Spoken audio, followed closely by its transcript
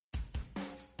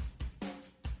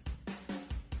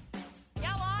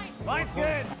Line's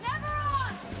good. Never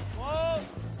on. Whoa.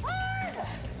 Hard.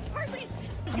 Hard, Reese.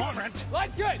 Come on, Brent.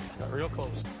 Line's good. Got real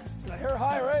close. The hair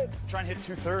high, right? Try and hit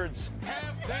 2/3.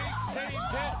 Have they saved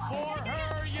it for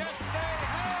her? Yes, they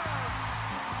have.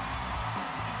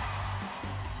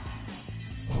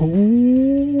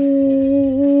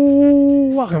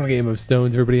 Welcome to Game of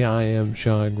Stones, everybody. I am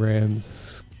Sean Graham.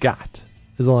 Scott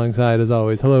is alongside, as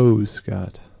always. Hello,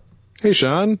 Scott. Hey,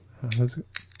 Sean.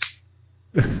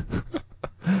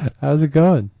 How's it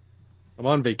going? I'm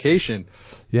on vacation.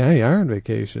 Yeah, you are on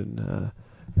vacation.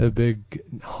 A big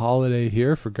holiday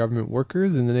here for government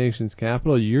workers in the nation's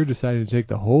capital. You're deciding to take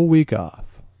the whole week off.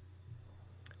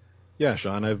 Yeah,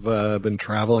 Sean, I've been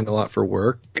traveling a lot for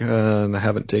work, and I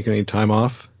haven't taken any time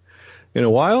off in a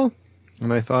while.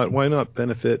 And I thought, why not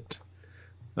benefit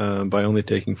by only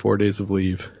taking 4 days of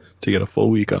leave to get a full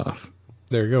week off?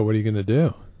 There you go. What are you going to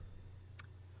do?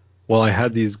 Well, I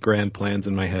had these grand plans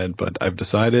in my head, but I've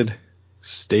decided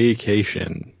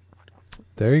staycation.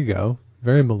 There you go.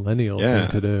 Very millennial thing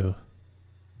to do.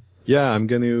 Yeah, I'm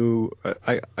going to...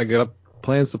 I got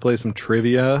plans to play some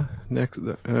trivia next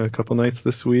couple nights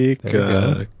this week.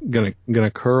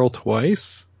 Gonna curl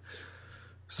twice.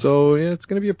 So, yeah, it's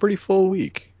going to be a pretty full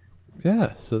week.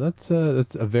 Yeah, so that's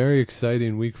a very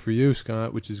exciting week for you,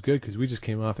 Scott, which is good because we just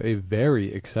came off a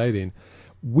very exciting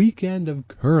weekend of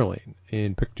curling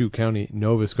in Pictou County,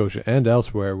 Nova Scotia, and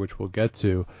elsewhere, which we'll get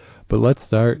to. But let's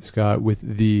start, Scott, with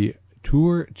the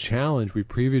Tour Challenge. We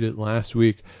previewed it last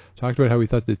week, talked about how we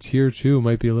thought the Tier 2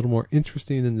 might be a little more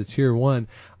interesting than the Tier 1.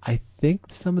 I think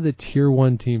some of the Tier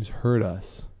 1 teams heard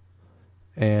us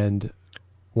and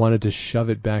wanted to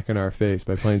shove it back in our face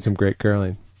by playing some great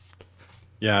curling.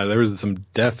 Yeah, there was some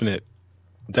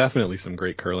definitely some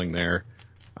great curling there.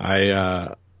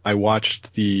 I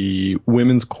watched the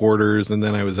women's quarters, and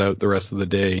then I was out the rest of the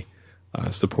day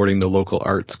supporting the local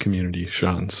arts community,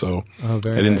 Sean. So I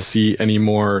didn't see any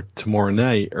more tomorrow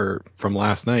night or from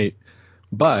last night,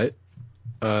 but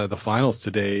the finals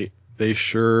today, they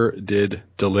sure did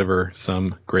deliver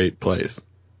some great plays.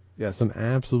 Yeah, some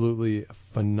absolutely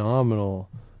phenomenal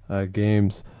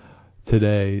games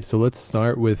today. So let's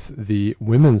start with the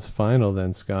women's final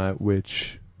then, Scott,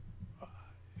 which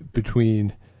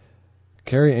between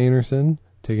Carrie Anerson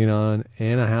taking on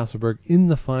Anna Hasselborg in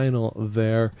the final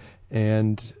there,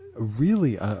 and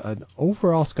really an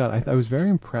overall, Scott, I was very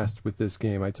impressed with this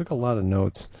game. I took a lot of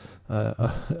notes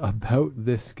about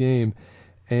this game,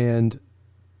 and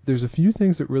there's a few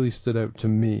things that really stood out to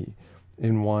me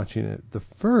in watching it. The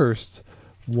first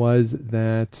was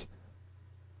that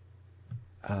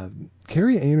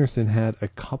Carrie Anerson had a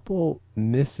couple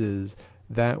misses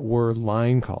that were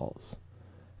line calls,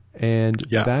 and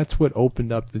that's what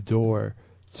opened up the door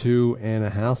to Anna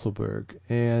Hasselborg.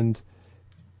 And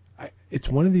it's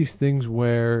one of these things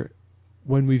where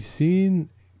when we've seen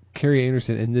Carrie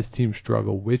Anerson and this team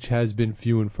struggle, which has been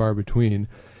few and far between,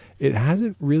 it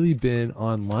hasn't really been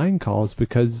on line calls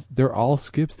because they're all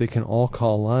skips. They can all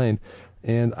call line.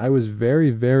 And I was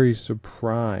very, very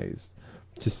surprised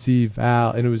to see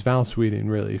Val, and it was Val Sweeting,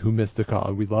 really, who missed the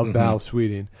call. We love Val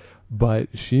Sweeting, but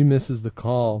she misses the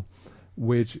call,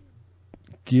 which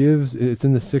gives, it's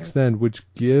in the sixth end, which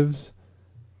gives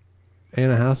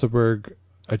Anna Hasselborg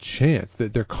a chance.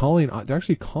 That they're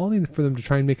actually calling for them to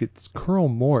try and make it curl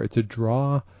more. It's a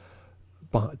draw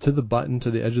to the button,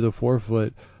 to the edge of the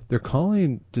forefoot. They're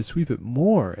calling to sweep it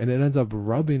more, and it ends up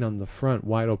rubbing on the front,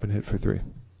 wide open hit for three.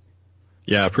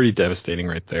 Yeah, pretty devastating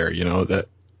right there. You know, that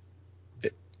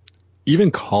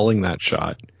even calling that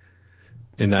shot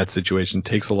in that situation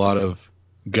takes a lot of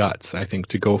guts, I think,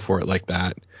 to go for it like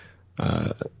that,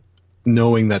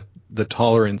 knowing that the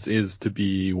tolerance is to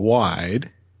be wide.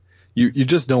 You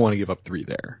just don't want to give up three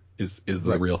there is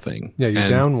the real thing. Yeah, you're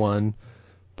down one,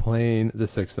 playing the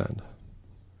sixth end.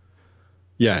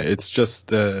 Yeah, it's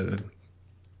just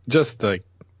like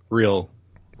real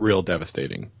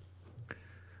devastating.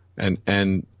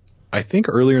 And I think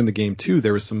earlier in the game too,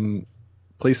 there was some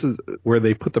places where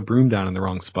they put the broom down in the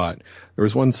wrong spot. There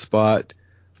was one spot,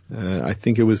 I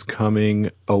think it was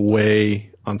coming away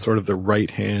on sort of the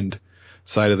right-hand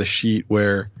side of the sheet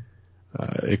where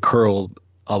it curled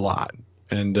a lot.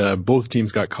 And both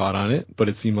teams got caught on it, but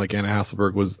it seemed like Anna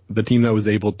Hasselborg was the team that was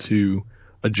able to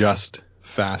adjust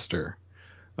faster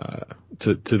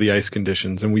to the ice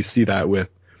conditions. And we see that with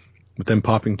them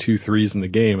popping 2 threes in the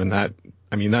game, and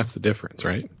that's the difference,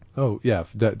 right? Oh, yeah,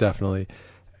 definitely.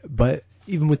 But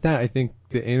even with that, I think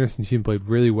the Anerson team played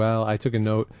really well. I took a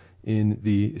note in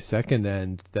the second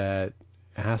end that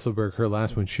Hasselborg, her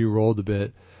last one, she rolled a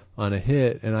bit on a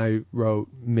hit, and I wrote,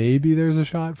 maybe there's a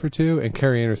shot for two, and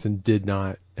Carrie Anerson did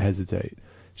not hesitate.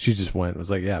 she just went and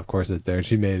was like, yeah, of course it's there. And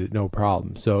she made it no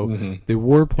problem. So Mm-hmm. they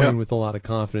were playing Yep. with a lot of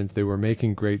confidence. They were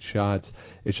making great shots.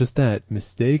 It's just that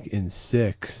mistake in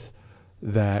 6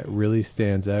 that really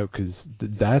stands out because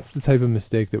that's the type of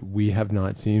mistake that we have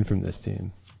not seen from this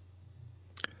team.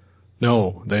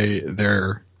 No,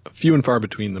 they're few and far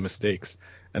between the mistakes.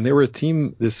 And they were a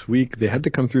team this week. They had to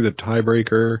come through the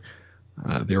tiebreaker.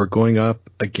 They were going up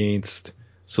against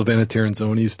Silvana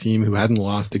Tiranzoni's team, who hadn't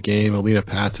lost a game. Alina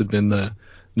Pats had been the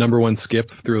number 1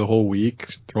 skip through the whole week,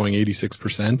 throwing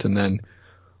 86%, and then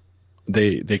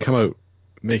they come out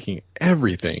making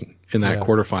everything in that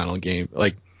quarterfinal game.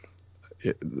 Like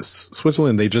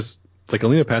Switzerland, they just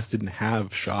Alina Pats didn't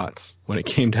have shots when it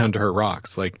came down to her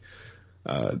rocks.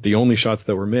 The only shots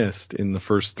that were missed in the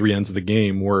first 3 ends of the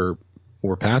game were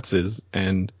Pats's,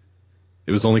 and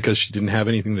it was only because she didn't have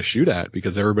anything to shoot at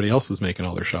because everybody else was making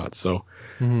all their shots. So,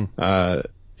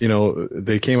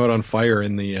 they came out on fire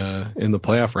in the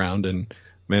playoff round and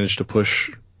managed to push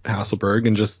Hasselborg,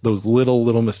 and just those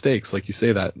little mistakes, like you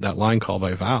say, that line call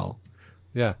by Val.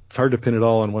 Yeah, it's hard to pin it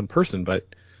all on one person, but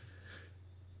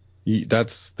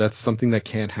that's something that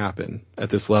can't happen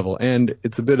at this level, and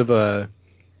it's a bit of a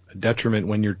detriment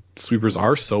when your sweepers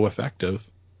are so effective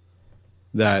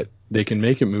that they can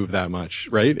make it move that much,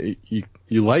 right?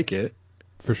 You like it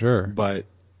for sure, but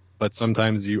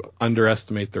sometimes you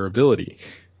underestimate their ability,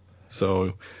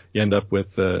 so you end up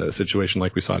with a situation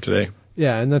like we saw today.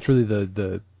 Yeah, and that's really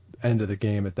the end of the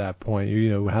game at that point.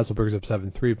 Hasselberg's up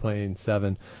 7-3 playing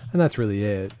 7, and that's really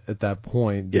it at that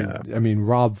point. Yeah. I mean,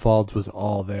 Rob Falds was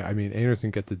all there. I mean, Anderson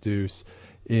gets a deuce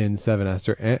in 7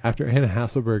 after Anna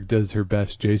Hasselborg does her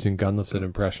best Jason Gunlifson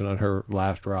impression on her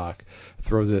last rock,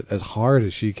 throws it as hard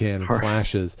as she can and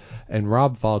flashes, and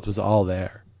Rob Falds was all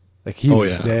there. He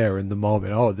was there in the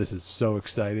moment. Oh, this is so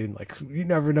exciting. You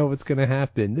never know what's going to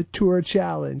happen. The Tour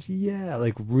Challenge. Yeah.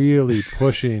 Really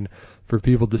pushing for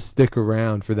people to stick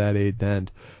around for that 8th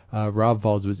end. Rob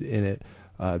Falds was in it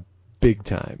big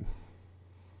time.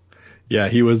 Yeah,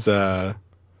 he was doing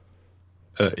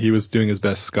his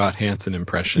best Scott Hansen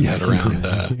impression at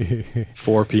around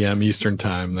 4 p.m. Eastern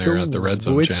time there at the Red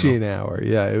Zone channel. Witching hour.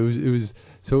 Yeah, it was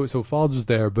so Falds was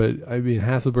there, but I mean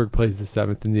Hasselborg plays the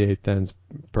 7th and the 8th ends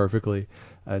perfectly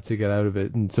to get out of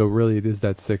it, and so really it is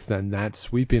that 6th end, that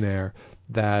sweeping air,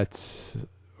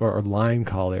 or line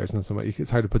call air. It's not so much.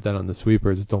 It's hard to put that on the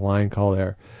sweepers. It's a line call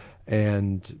air,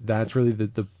 and that's really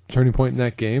the turning point in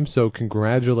that game. So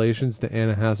congratulations to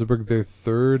Anna Hasselborg, their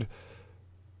 3rd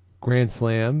Grand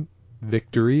Slam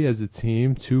victory as a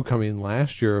team, 2 coming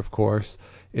last year, of course,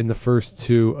 in the first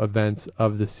 2 events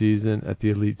of the season at the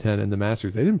Elite 10 and the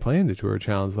Masters. They didn't play in the Tour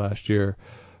Challenge last year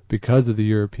because of the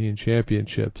European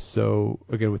Championships. So,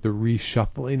 again, with the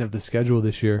reshuffling of the schedule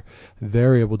this year,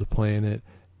 they're able to play in it.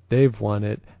 They've won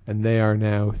it, and they are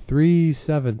now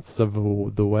 3/7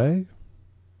 of the way,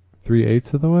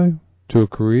 3/8 of the way to a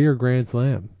career Grand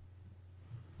Slam.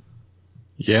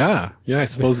 Yeah, I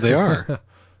suppose they are.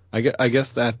 I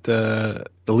guess that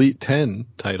Elite 10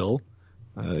 title,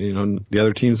 the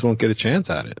other teams won't get a chance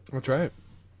at it. That's right.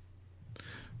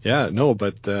 Yeah, no,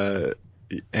 but Anna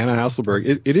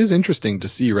Hasselborg, it is interesting to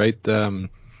see, right? Talking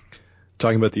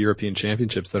about the European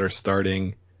Championships that are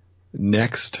starting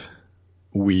next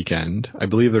weekend. I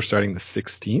believe they're starting the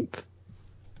 16th.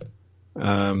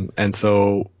 And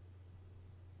so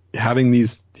having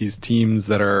these teams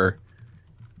that are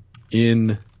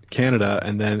in Canada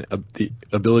and then the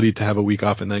ability to have a week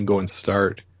off and then go and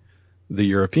start the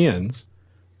Europeans,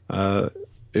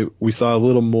 we saw a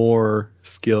little more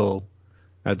skill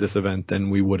at this event than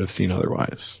we would have seen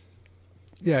otherwise.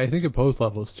 Yeah, I think at both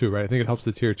levels too, right? I think it helps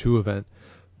the Tier 2 event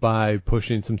by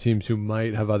pushing some teams who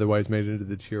might have otherwise made it into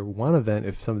the Tier 1 event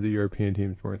if some of the European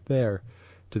teams weren't there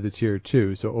to the Tier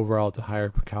 2. So overall, it's a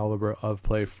higher caliber of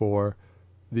play for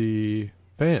the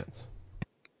fans.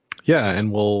 Yeah,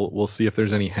 and we'll see if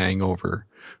there's any hangover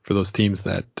for those teams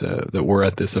that were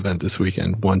at this event this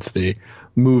weekend once they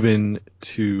move in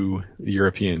to the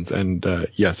Europeans. And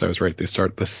yes, I was right. They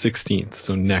start the 16th,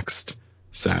 so next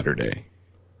Saturday.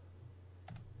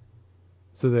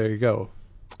 So there you go.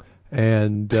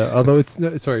 And although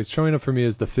it's showing up for me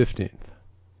as the 15th.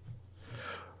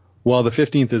 Well, the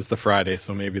 15th is the Friday,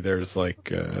 so maybe there's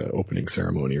opening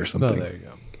ceremony or something. Oh, there you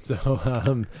go.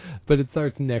 So, but it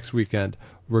starts next weekend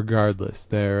regardless.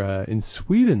 They're in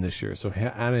Sweden this year, so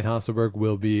Anna Hasselborg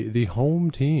will be the home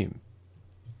team.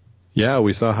 Yeah,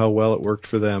 we saw how well it worked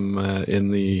for them in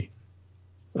the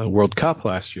World Cup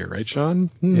last year, right,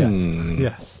 Sean?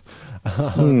 Yes.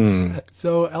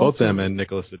 So both them and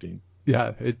Nicolas Sedin.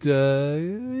 Yeah, it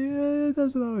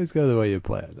doesn't always go the way you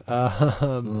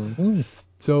plan.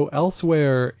 So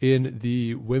elsewhere in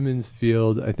the women's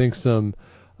field, I think some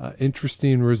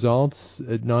interesting results.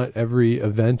 At not every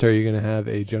event are you going to have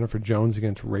a Jennifer Jones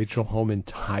against Rachel Homan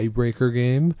tiebreaker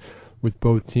game with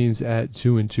both teams at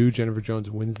 2-2. Jennifer Jones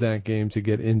wins that game to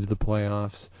get into the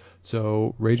playoffs.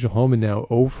 So Rachel Homan now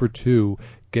 0 for 2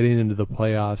 getting into the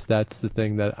playoffs. That's the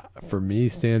thing that for me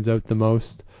stands out the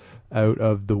most out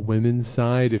of the women's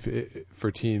side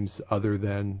for teams other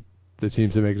than the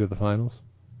teams that make it to the finals.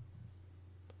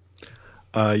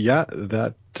 Yeah,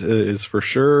 that is for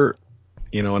sure,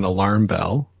 an alarm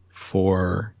bell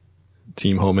for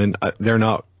Team Homan. They're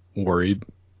not worried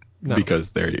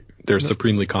because they're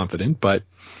supremely confident, but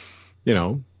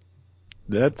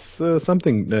that's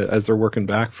something as they're working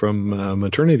back from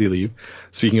maternity leave.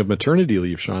 Speaking of maternity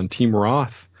leave, Sean, Team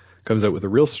Roth comes out with a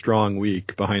real strong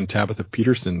week behind Tabitha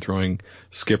Peterson throwing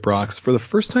skip rocks for the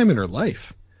first time in her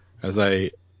life. As I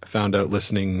found out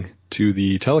listening to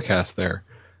the telecast there,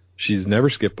 she's never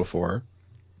skipped before,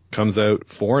 comes out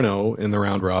 4-0 in the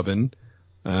round robin,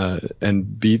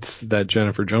 and beats that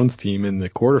Jennifer Jones team in the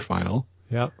quarterfinal.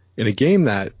 Yep. In a game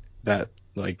that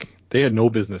like they had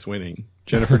no business winning.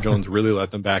 Jennifer Jones really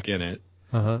let them back in it.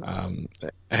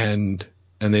 And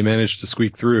they managed to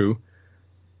squeak through.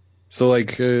 So,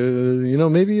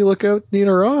 maybe you look out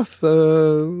Nina Roth. She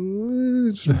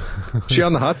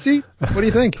on the hot seat? What do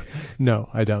you think? No,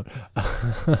 I don't.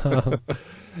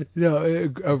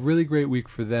 A really great week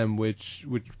for them, which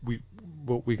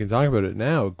we can talk about it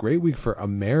now. A great week for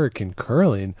American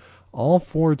curling. All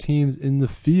 4 teams in the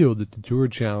field at the Tour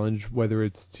Challenge, whether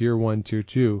it's Tier 1, Tier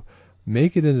 2,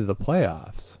 make it into the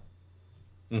playoffs.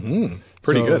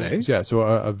 Pretty good, eh? Yeah, so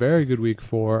a very good week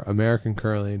for American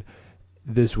curling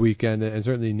this weekend, and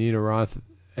certainly Nina Roth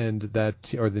and the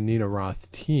Nina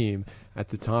Roth team at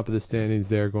the top of the standings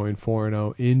there, going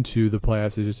 4-0 into the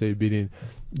playoffs, as you say, beating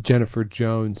Jennifer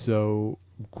Jones. So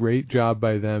great job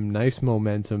by them, nice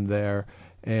momentum there,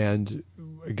 and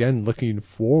again, looking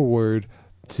forward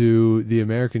to the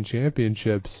American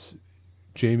Championships.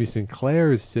 Jamie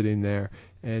Sinclair is sitting there,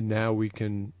 and now we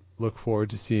can look forward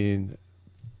to seeing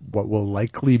what will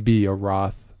likely be a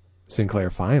Roth Sinclair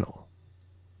final.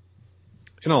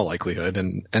 In all likelihood,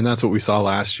 and that's what we saw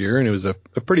last year, and it was a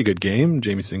pretty good game.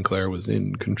 Jamie Sinclair was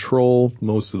in control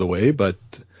most of the way, but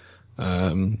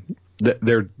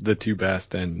they're the two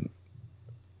best, and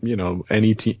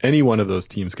any one of those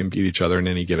teams can beat each other in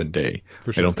any given day.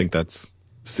 For sure. I don't think that's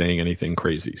saying anything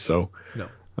crazy. So, no.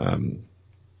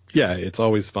 Yeah, it's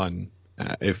always fun.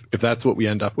 If that's what we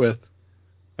end up with,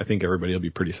 I think everybody will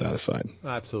be pretty satisfied.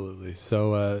 Absolutely.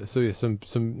 So yeah,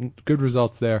 some good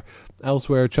results there.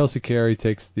 Elsewhere, Chelsea Carey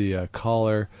takes the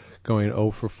collar, going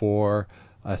 0 for 4.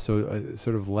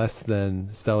 Sort of less than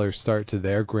stellar start to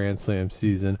their Grand Slam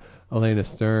season. Elena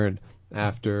Stern,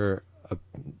 after a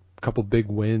couple big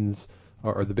wins,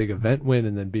 or the big event win,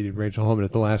 and then beating Rachel Homan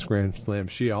at the last Grand Slam,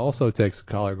 she also takes a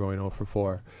collar, going 0 for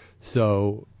 4.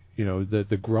 So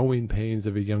the growing pains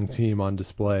of a young team on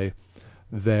display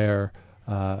there.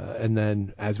 And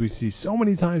then, as we see so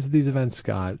many times at these events,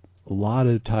 Scott, a lot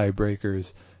of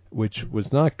tiebreakers, which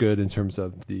was not good in terms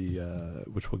of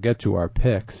which we'll get to our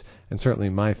picks, and certainly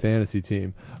my fantasy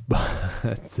team.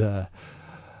 But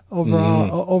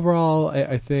overall,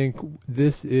 I think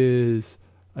this is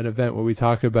an event where we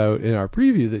talk about in our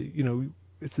preview that,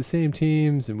 it's the same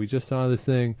teams, and we just saw this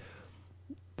thing.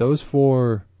 Those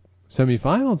 4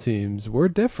 semifinal teams were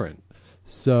different.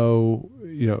 So,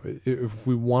 if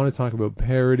we want to talk about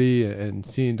parity and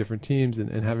seeing different teams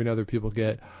and having other people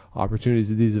get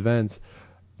opportunities at these events,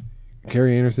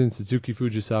 Carrie Anderson, Suzuki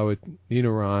Fujisawa,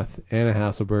 Nina Roth, Anna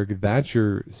Hasselborg, that's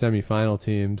your semifinal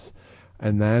teams,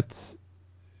 and that's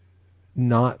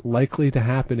not likely to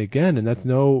happen again. And that's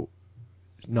no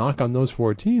knock on those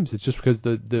 4 teams. It's just because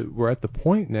we're at the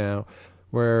point now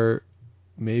where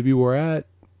maybe we're at,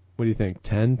 what do you think,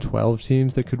 10, 12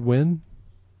 teams that could win?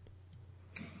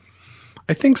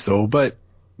 I think so, but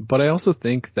I also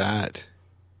think that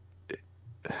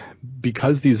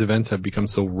because these events have become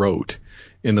so rote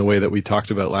in the way that we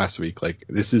talked about last week, like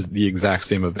this is the exact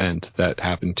same event that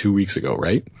happened 2 weeks ago,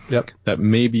 right? Yep. That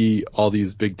maybe all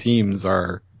these big teams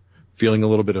are feeling a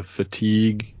little bit of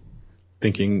fatigue,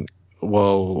 thinking,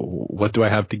 well, what do I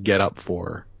have to get up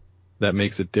for that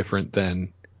makes it different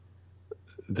than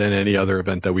any other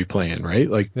event that we play in, right?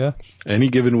 Like, yeah. Any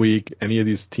given week, any of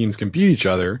these teams can beat each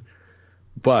other.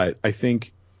 But I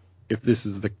think if this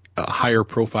is a higher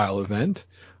profile event,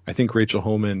 I think Rachel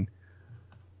Homan,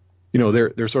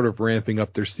 they're sort of ramping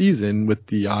up their season with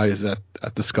the eyes at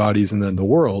the Scotties and then the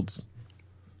Worlds.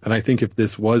 And I think if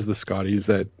this was the Scotties,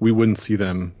 that we wouldn't see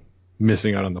them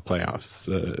missing out on the playoffs.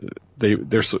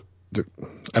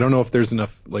 I don't know if there's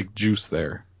enough like juice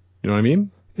there. You know what I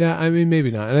mean? Yeah, I mean,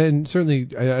 maybe not. And certainly,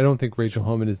 I don't think Rachel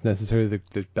Homan is necessarily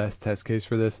the best test case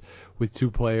for this, with two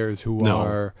players who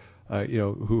are,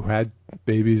 who had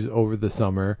babies over the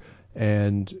summer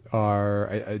and are,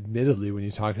 admittedly, when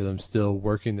you talk to them, still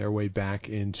working their way back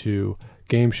into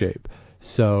game shape.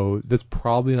 So that's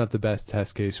probably not the best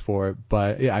test case for it.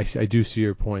 But yeah, I do see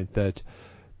your point that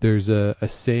there's a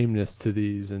sameness to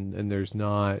these, and there's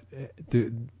not.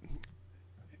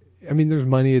 I mean, there's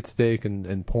money at stake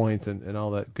and points and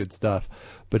all that good stuff.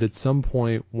 But at some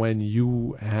point, when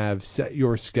you have set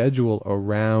your schedule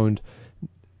around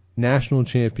national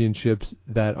championships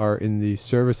that are in the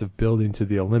service of building to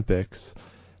the Olympics,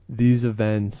 these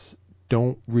events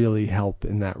don't really help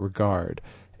in that regard.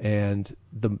 And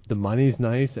the money's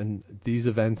nice, and these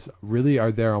events really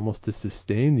are there almost to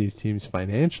sustain these teams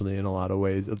financially in a lot of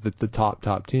ways, the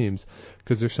top teams,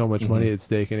 because there's so much money at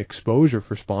stake and exposure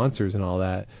for sponsors and all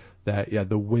that.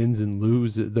 The wins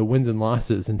and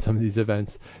losses in some of these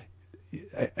events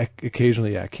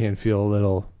occasionally can feel a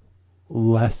little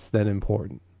less than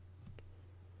important.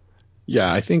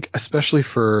 Yeah, I think especially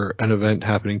for an event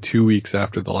happening 2 weeks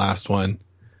after the last one,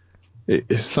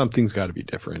 something's got to be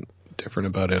different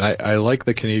about it. I like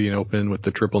the Canadian Open with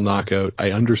the triple knockout. I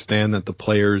understand that the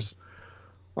players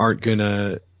aren't going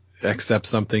to accept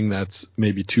something that's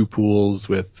maybe two pools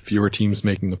with fewer teams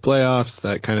making the playoffs,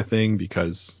 that kind of thing,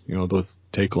 because, those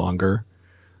take longer.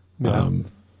 Yeah.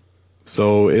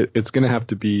 So it's going to have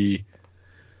to be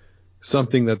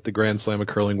something that the Grand Slam of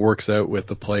curling works out with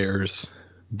the players,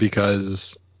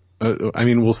 because,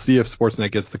 we'll see if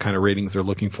Sportsnet gets the kind of ratings they're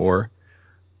looking for.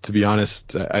 To be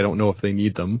honest, I don't know if they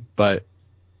need them, but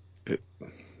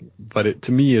it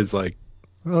to me is like,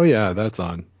 oh yeah, that's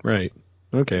on. Right.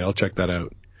 Okay, I'll check that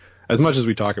out. As much as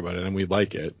we talk about it and we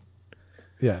like it.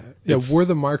 Yeah, we're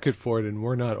the market for it, and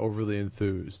we're not overly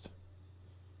enthused.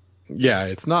 Yeah,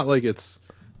 it's not like it's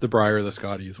the Brier or the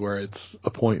Scotties where it's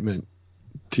appointment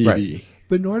TV. Right.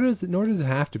 But nor does it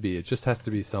have to be. It just has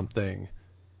to be something.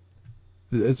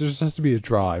 It just has to be a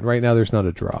draw, and right now there's not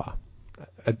a draw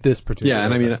at this particular.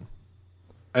 Yeah, and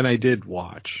and I did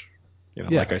watch,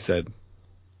 like I said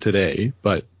today,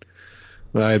 but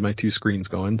I had my two screens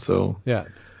going, so yeah.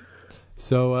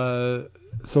 So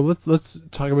let's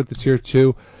talk about the tier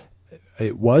 2.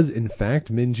 It was in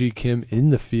fact Minji Kim in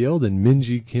the field, and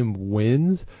Minji Kim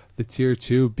wins. The tier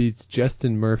 2 beats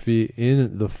Justin Murphy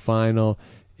in the final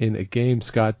in a game,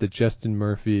 Scott, that Justin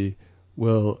Murphy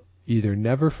will either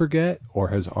never forget or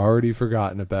has already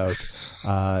forgotten about.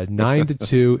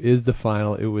 9-2 is the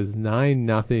final. It was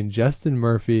 9-0. Justin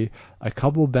Murphy, a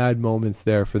couple bad moments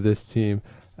there for this team.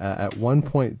 At one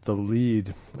point, the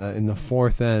lead in the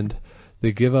fourth end,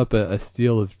 they give up a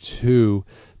steal of 2.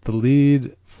 The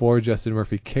lead for Justin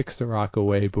Murphy kicks the rock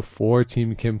away before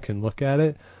Team Kim can look at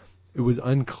it. It was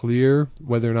unclear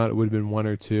whether or not it would have been 1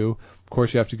 or 2. Of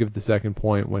course, you have to give the second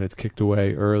point when it's kicked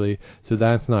away early, so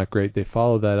that's not great. They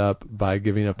follow that up by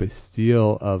giving up a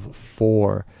steal of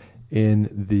 4 in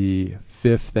the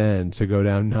fifth end to go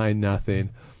down 9-0.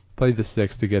 Played the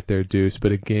 6th to get their deuce,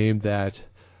 but a game that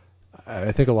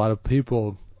I think a lot of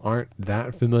people aren't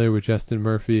that familiar with Justin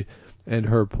Murphy and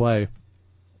her play.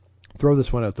 Throw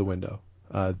this one out the window.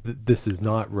 This is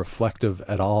not reflective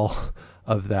at all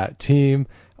of that team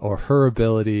or her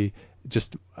ability.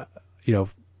 Just,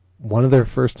 one of their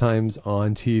first times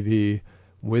on TV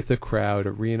with a crowd,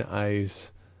 arena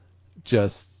ice,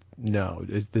 this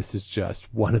is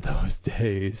just one of those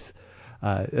days.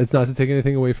 It's not to take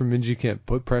anything away from Minji Kim.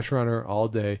 Put pressure on her all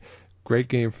day. Great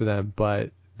game for them, but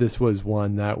this was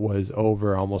one that was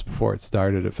over almost before it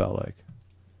started, it felt like.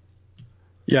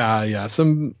 Yeah.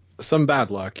 Some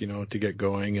bad luck, to get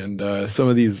going. And some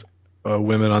of these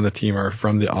women on the team are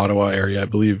from the Ottawa area. I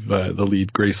believe the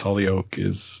lead, Grace Hollyoak,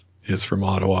 is from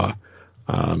Ottawa.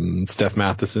 Steph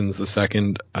Matheson's the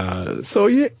second. So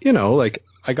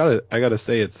I gotta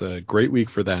say it's a great week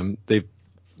for them. They've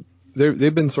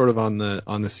been sort of on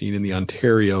the scene in the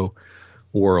Ontario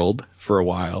world for a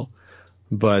while.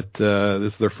 But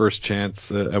this is their first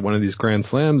chance at one of these Grand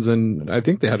Slams, and I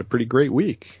think they had a pretty great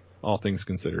week, all things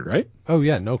considered, right? Oh,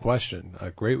 yeah, no question. A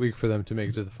great week for them to make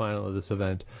it to the final of this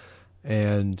event.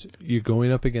 And you're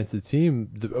going up against a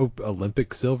team, the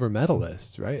Olympic silver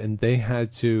medalist, right? And they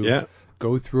had to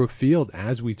go through a field,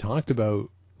 as we talked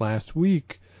about last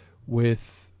week, with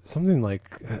something like,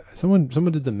 someone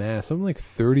did the math, something like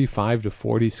 35 to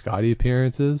 40 Scotty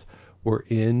appearances were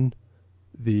in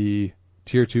the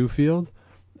Tier 2 field.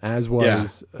 as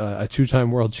was a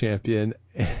two-time world champion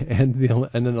and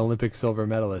an Olympic silver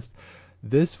medalist.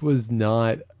 This was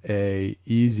not a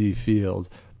easy field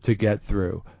to get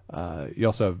through. You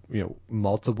also have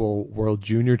multiple world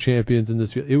junior champions in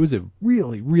this field. It was a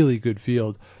really, really good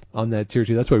field on that tier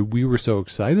 2. That's why we were so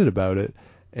excited about it,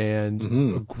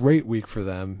 and a great week for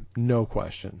them, no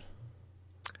question.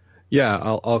 Yeah,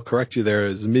 I'll correct you there.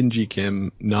 It's Minji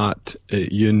Kim, not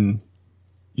Yoonjun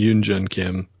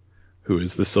Kim, who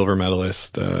is the silver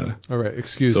medalist. All right,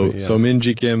 excuse me. Yes. So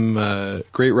Minji Kim,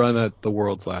 great run at the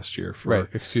Worlds last year for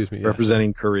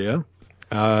representing Korea.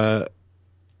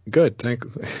 Good, thanks.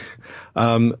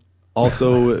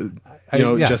 Also,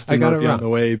 Justin Murphy on the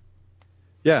way.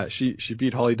 Yeah, she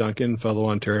beat Holly Duncan, fellow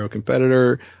Ontario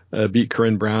competitor, beat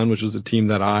Corinne Brown, which was a team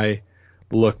that I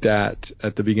looked at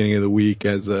the beginning of the week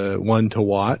as one to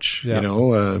watch. Yep.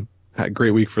 Had a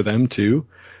great week for them too,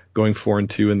 going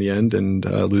 4-2 in the end and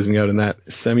losing out in that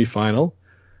semifinal.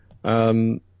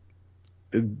 Laura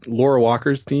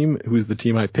Walker's team, who's the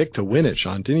team I picked to win it,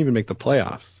 Sean, didn't even make the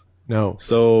playoffs. No.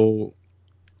 So,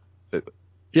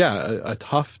 a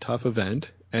tough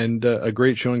event and a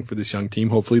great showing for this young team.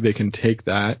 Hopefully they can take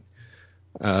that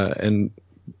and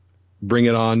bring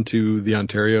it on to the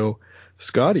Ontario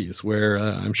Scotties, where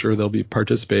I'm sure they'll be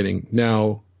participating.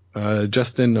 Now,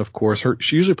 Justin, of course,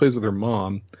 she usually plays with her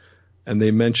mom, and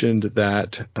they mentioned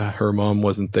that her mom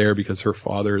wasn't there because her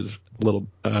father is a little,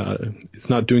 it's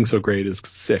not doing so great, is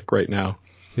sick right now.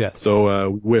 Yes. So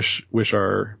wish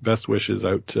our best wishes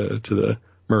out to the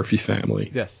Murphy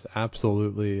family. Yes,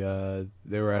 absolutely.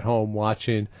 They were at home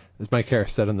watching, as Mike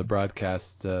Harris said on the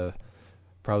broadcast,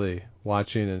 probably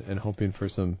watching and hoping for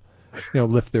some,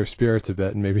 lift their spirits a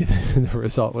bit, and maybe the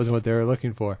result wasn't what they were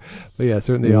looking for. But yeah,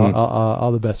 certainly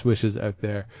all the best wishes out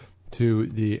there to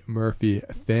the Murphy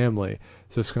family.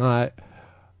 So Scott,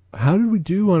 how did we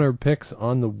do on our picks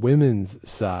on the women's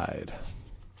side?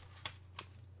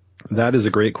 That is a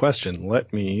great question.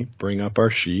 Let me bring up our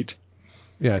sheet.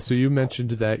 Yeah, so you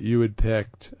mentioned that you had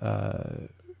picked Laura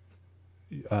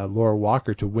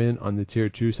Walker to win on the Tier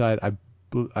 2 side.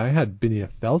 I had Binia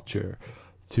Felcher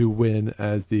to win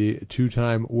as the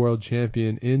two-time world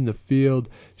champion in the field.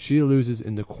 She loses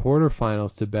in the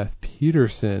quarterfinals to Beth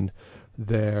Peterson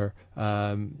there.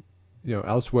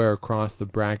 Elsewhere across the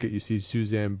bracket, you see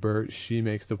Suzanne Burt. She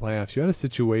makes the playoffs. You had a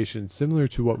situation similar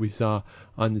to what we saw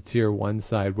on the Tier 1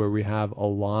 side, where we have a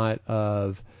lot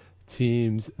of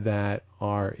teams that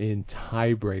are in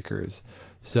tiebreakers.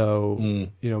 So,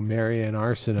 Marianne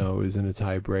Arsenault is in a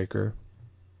tiebreaker.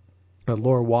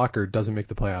 Laura Walker doesn't make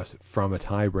the playoffs from a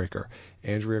tiebreaker.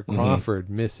 Andrea Crawford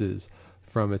misses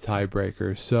from a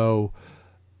tiebreaker. So,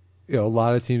 a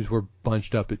lot of teams were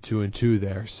bunched up at 2-2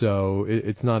 there. So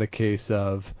it's not a case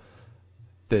of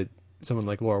that someone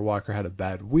like Laura Walker had a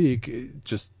bad week.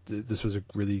 This was a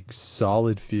really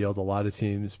solid field. A lot of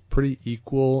teams pretty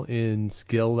equal in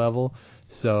skill level.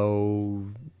 So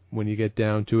when you get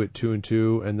down to it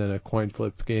 2-2 and then a coin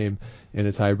flip game in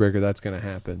a tiebreaker, that's going to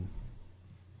happen.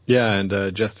 Yeah,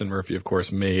 and Justin Murphy, of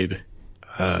course, made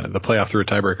the playoff through a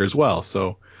tiebreaker as well.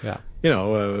 So,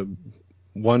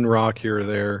 one rock here or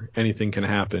there, anything can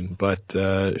happen.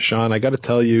 But, Sean, I got to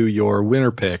tell you, your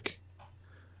winner pick,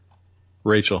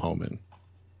 Rachel Homan,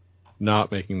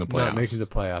 not making the playoffs. Not making the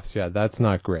playoffs, yeah, that's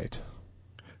not great.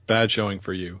 Bad showing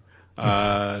for you.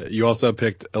 You also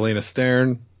picked Elena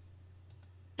Stern,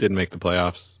 didn't make the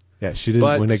playoffs. Yeah, she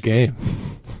didn't win a game.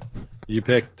 You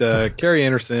picked Carrie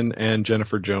Anderson and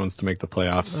Jennifer Jones to make the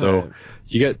playoffs, so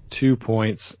you get 2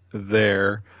 points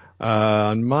there.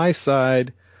 On my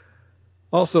side,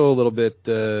 also a little bit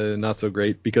not so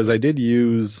great, because I did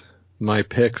use my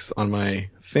picks on my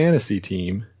fantasy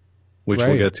team, which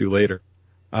we'll get to later.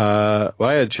 I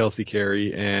had Chelsea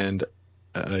Carey and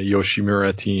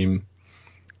Yoshimura team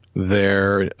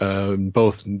there.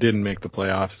 Both didn't make the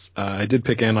playoffs. I did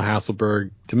pick Anna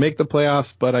Hasselberg to make the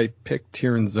playoffs, but I picked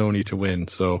Tirinzoni to win.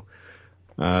 So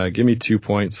give me 2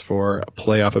 points for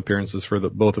playoff appearances for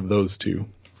both of those two.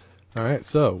 All right,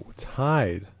 so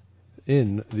tied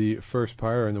in the first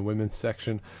part, or in the women's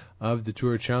section of the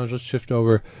Tour Challenge. Let's shift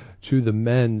over to the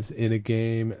men's in a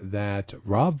game that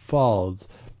Rob Faulds,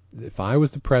 if I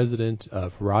was the president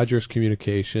of Rogers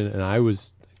Communication and I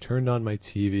turned on my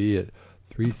TV at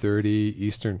 3:30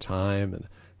 Eastern Time and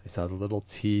I saw the little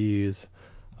tease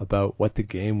about what the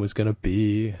game was going to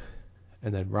be,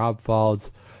 and then Rob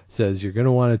Faulds says, "You're going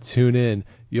to want to tune in.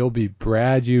 You'll be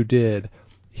Brad you did."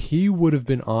 He would have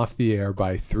been off the air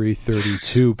by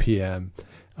 3:32 p.m.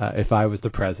 If I was the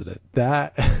president.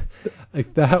 That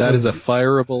is a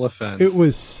fireable offense. It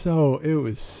was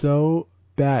so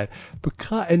bad,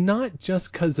 and not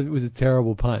just because it was a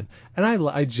terrible pun. And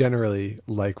I generally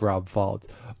like Rob Fault,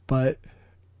 but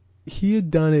he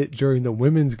had done it during the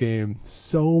women's game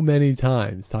so many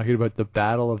times, talking about the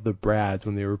Battle of the Brads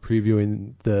when they were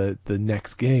previewing the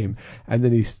next game, and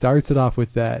then he starts it off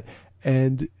with that,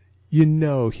 and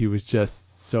he was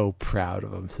just so proud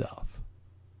of himself.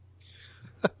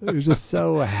 He was just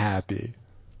so happy.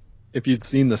 If you'd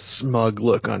seen the smug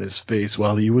look on his face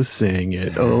while he was saying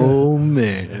it, oh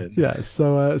man. Yeah,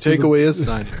 so take away his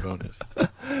signing bonus.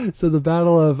 So the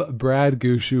battle of Brad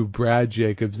Gushue, Brad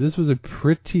Jacobs. This was a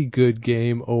pretty good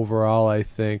game overall, I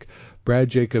think. Brad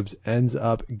Jacobs ends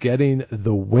up getting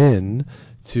the win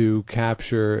to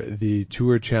capture the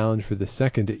Tour Challenge for the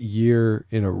second year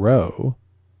in a row.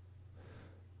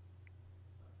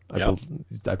 Yep.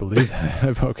 I believe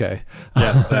that. Okay.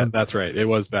 Yes, that's right. It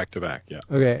was back to back. Yeah.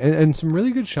 Okay, and some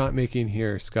really good shot making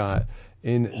here, Scott.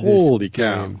 Holy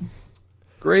cow! Game.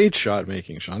 Great shot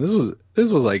making, Sean. This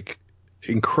was like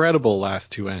incredible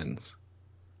last two ends.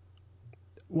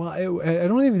 Well, I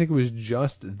don't even think it was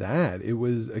just that. It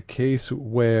was a case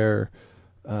where,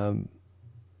 I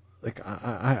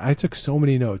took so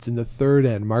many notes. In the third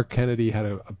end, Mark Kennedy had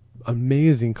a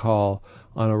amazing call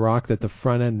on a rock that the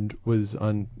front end was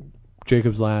on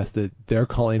Jacob's last, that they're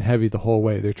calling heavy the whole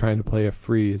way. They're trying to play a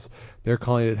freeze. They're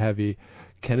calling it heavy.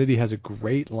 Kennedy has a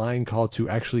great line call to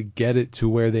actually get it to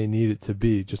where they need it to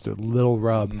be. Just a little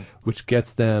rub, which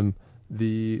gets them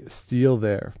the steal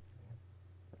there.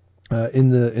 In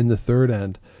the third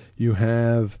end, you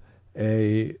have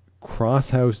a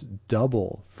crosshouse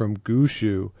double from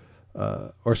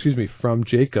from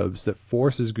Jacobs that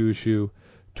forces Gushue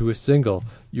to a single.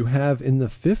 You have in the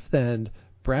fifth end,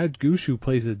 Brad Gushue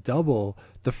plays a double.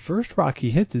 The first rock he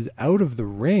hits is out of the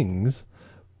rings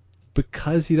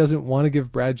because he doesn't want to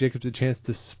give Brad Jacobs a chance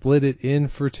to split it in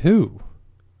for two.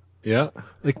 Yeah.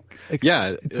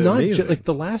 It's not like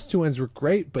the last two ends were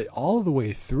great, but all the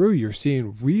way through you're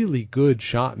seeing really good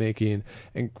shot making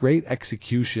and great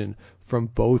execution from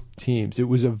both teams. It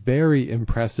was a very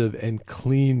impressive and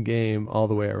clean game all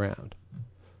the way around.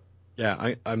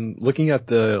 Yeah, I'm looking at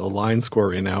the line score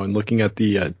right now and looking at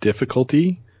the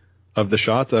difficulty of the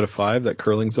shots out of 5 that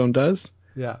Curling Zone does.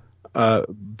 Yeah.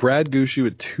 Brad Gushue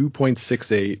at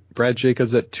 2.68, Brad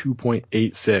Jacobs at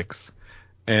 2.86,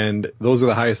 and those are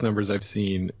the highest numbers I've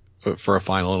seen for a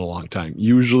final in a long time.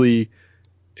 Usually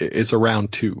it's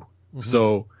around 2. Mm-hmm.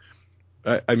 So,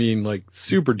 I mean, like,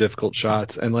 super difficult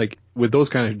shots, and like with those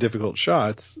kind of difficult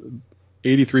shots,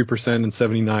 83% and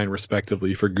 79%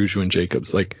 respectively for Gushue and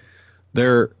Jacobs. Like, they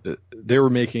were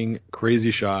making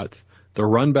crazy shots. The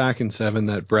run back in 7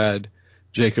 that Brad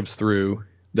Jacobs threw,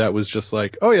 that was just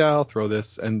like, oh yeah, I'll throw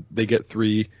this, and they get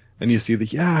 3, and you see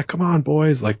come on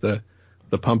boys, like the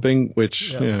pumping,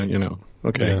 which take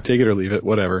it or leave it,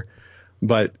 whatever.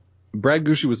 But Brad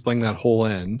Gushue was playing that whole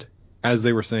end, as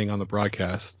they were saying on the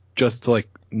broadcast, just to like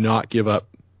not give up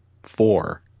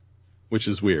 4, which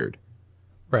is weird.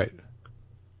 Right.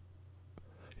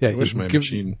 Yeah,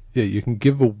 you can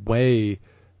give away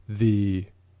the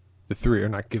 3, or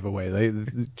not give away.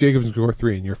 Jacobs can score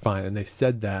 3 and you're fine, and they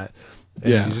said that.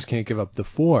 And you just can't give up the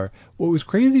 4. What was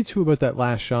crazy too about that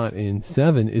last shot in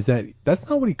 7 is that that's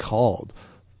not what he called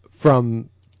from.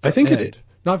 I think end. it is.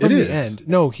 Not from the end.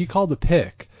 No, he called a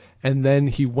pick, and then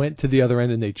he went to the other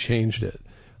end and they changed it.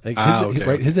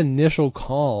 His initial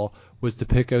call was to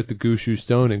pick out the Gushue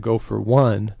stone and go for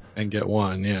 1 and get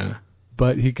 1. Yeah.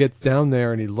 But he gets down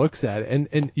there and he looks at it,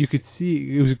 and you could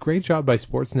see it was a great job by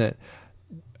Sportsnet,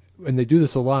 and they do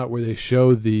this a lot where they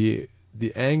show the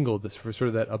angle, this for sort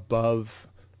of that above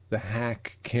the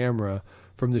hack camera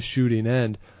from the shooting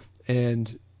end,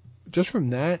 and just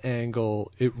from that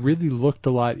angle, it really looked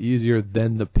a lot easier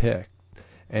than the pick.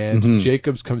 And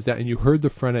Jacobs comes down, and you heard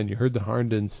the front end, you heard the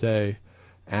Harnden say,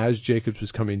 as Jacobs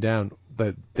was coming down,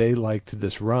 that they liked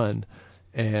this run,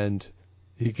 and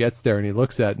he gets there and he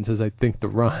looks at it and says, I think the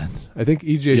run. I think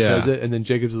EJ says it, and then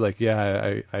Jacobs is like,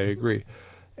 yeah, I agree.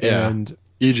 Yeah. And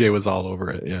EJ was all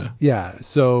over it, yeah. Yeah,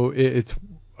 so it's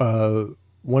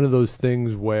one of those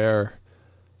things where,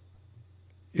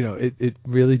 it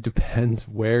really depends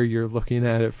where you're looking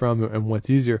at it from and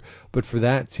what's easier. But for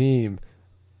that team,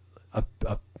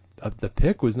 the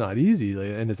pick was not easy,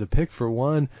 and it's a pick for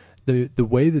 1. The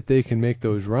way that they can make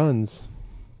those runs,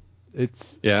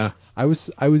 it's... Yeah. I was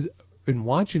in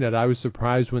watching it, I was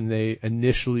surprised when they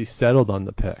initially settled on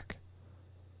the pick.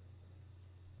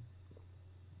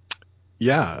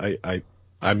 Yeah,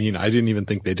 I mean, I didn't even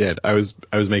think they did. I was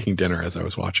making dinner as I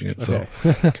was watching it, so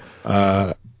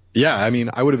yeah, I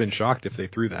mean, I would have been shocked if they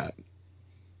threw that.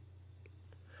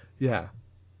 Yeah,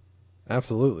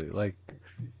 absolutely. Like,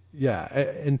 Yeah,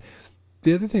 and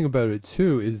the other thing about it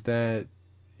too is that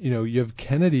you have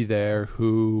Kennedy there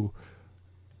who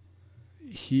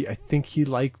I think he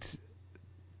liked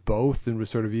both and was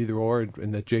sort of either or,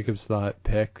 and that Jacobs thought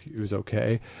pick it was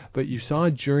okay. But you saw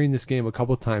during this game a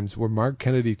couple times where Mark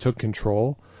Kennedy took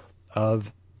control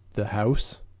of the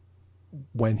house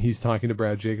when he's talking to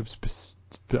Brad Jacobs,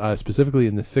 specifically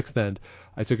in the sixth end.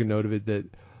 I took a note of it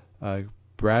that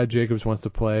Brad Jacobs wants to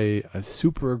play a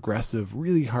super aggressive,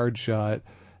 really hard shot,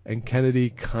 and Kennedy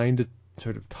kind of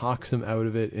sort of talks him out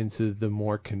of it into the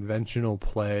more conventional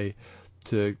play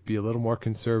to be a little more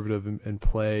conservative and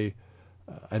play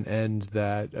an end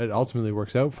that it ultimately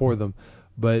works out for them.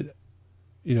 But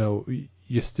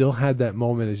you still had that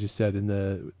moment, as you said, in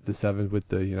the seventh with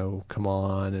the come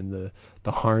on, and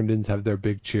the Harndens have their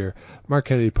big cheer. Mark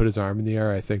Kennedy put his arm in the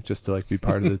air, I think, just to be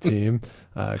part of the team.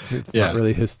 It's not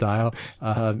really his style.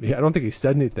 I don't think he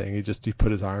said anything. He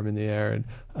put his arm in the air,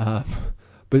 and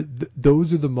but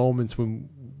those are the moments when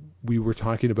we were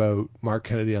talking about Mark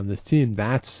Kennedy on this team.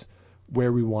 That's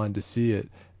where we wanted to see it,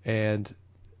 and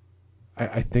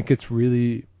I think it's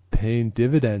really paying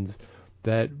dividends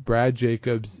that Brad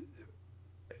Jacobs.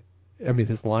 I mean,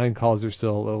 his line calls are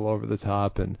still a little over the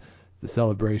top, and the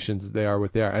celebrations, they are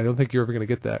what they are. I don't think you're ever going to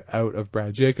get that out of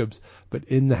Brad Jacobs, but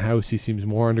in the house, he seems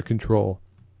more under control.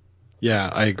 Yeah,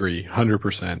 I agree,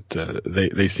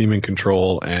 100%. They seem in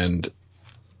control, and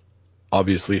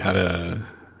obviously had a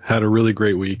really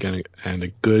great week and a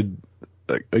good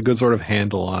sort of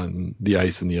handle on the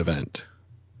ice in the event.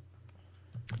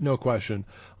 No question.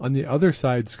 On the other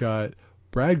side, Scott,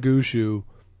 Brad Gushue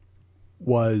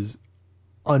was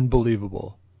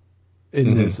unbelievable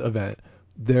in this event.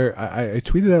 I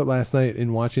tweeted out last night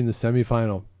in watching the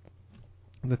semifinal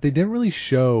that they didn't really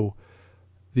show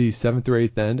the seventh or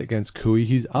eighth end against Cooey.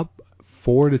 He's up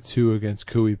 4-2 against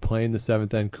Cooey playing the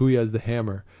seventh end. Cooey has the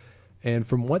hammer. And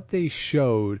from what they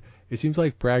showed, it seems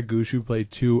like Brad Gushue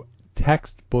played two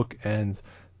textbook ends.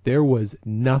 There was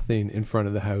nothing in front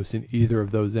of the house in either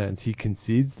of those ends. He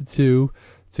concedes the two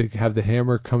to have the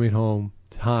hammer coming home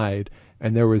tied,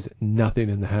 and there was nothing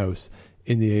in the house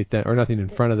in the eighth end, or nothing in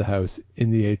front of the house in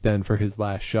the eighth end for his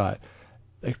last shot.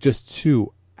 Just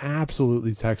two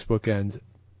absolutely textbook ends.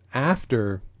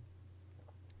 After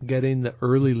getting the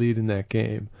early lead in that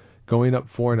game, going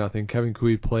up 4-0, Kevin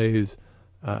Cooey plays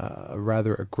a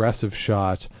rather aggressive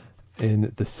shot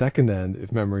in the second end,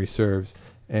 if memory serves,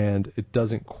 and it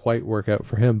doesn't quite work out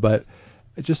for him. But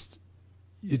you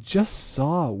just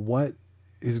saw what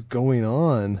is going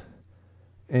on,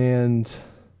 and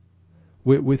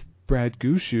with Brad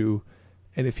Gushue,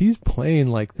 and if he's playing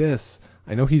like this,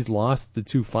 I know he's lost the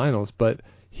two finals, but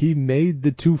he made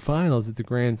the two finals at the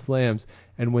Grand Slams,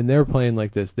 and when they're playing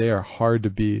like this, they are hard to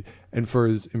beat. And for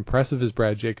as impressive as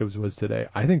Brad Jacobs was today,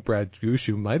 I think Brad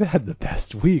Gushue might have had the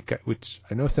best week, which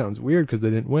I know sounds weird because they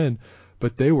didn't win,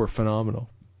 but they were phenomenal.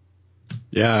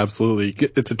 Yeah, absolutely.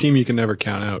 It's a team you can never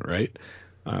count out, right?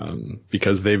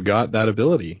 Because they've got that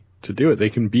ability to do it. They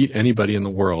can beat anybody in the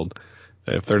world.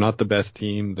 If they're not the best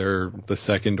team, they're the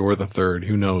second or the third.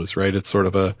 Who knows, right? It's sort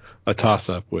of a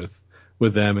toss-up with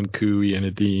them and Cooey and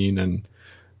Adine,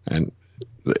 and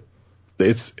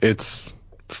it's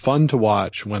fun to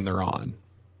watch when they're on.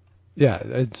 Yeah,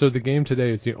 and so the game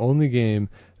today is the only game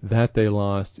that they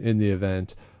lost in the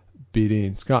event,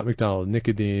 beating Scott McDonald, Nick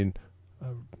Adine,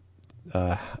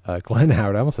 Glenn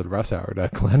Howard. I almost said Russ Howard.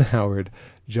 Glenn Howard,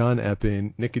 John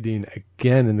Epping, Nick Adine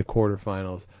again in the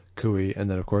quarterfinals, Cooey, and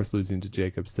then of course losing to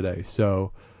Jacobs today.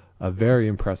 So a very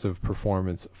impressive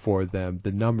performance for them.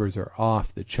 The numbers are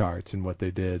off the charts in what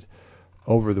they did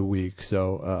over the week.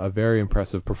 So a very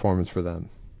impressive performance for them.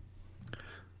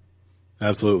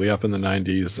 Absolutely up in the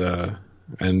 90s.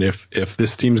 And if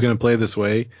this team's going to play this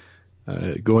way,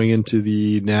 going into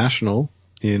the National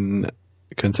in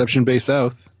Conception Bay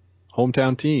South,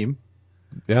 hometown team.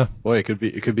 Yeah. Boy,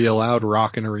 it could be a loud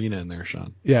rockin' arena in there,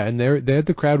 Sean. Yeah, and they had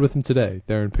the crowd with them today.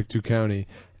 They're in Pictou County.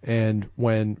 And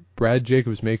when Brad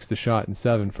Jacobs makes the shot in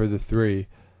 7 for the 3,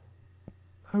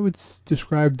 I would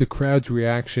describe the crowd's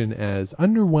reaction as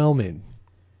underwhelming.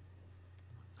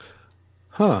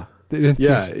 Huh. They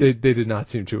did not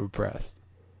seem too impressed.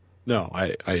 No,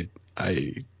 I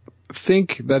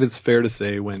think that it's fair to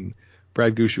say when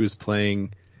Brad Gushue is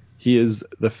playing, he is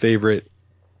the favorite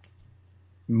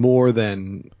more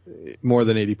than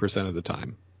 80% of the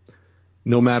time,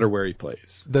 no matter where he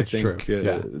plays. That's true.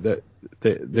 Yeah. That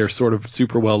they're sort of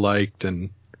super well liked, and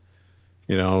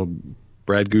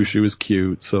Brad Gushue is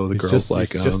cute, so the girls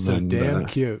like him. He's just so damn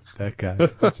cute, that guy.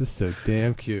 Just so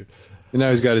damn cute. And now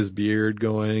he's got his beard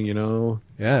going,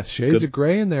 Yeah, shades of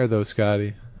gray in there though,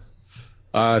 Scotty.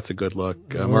 It's a good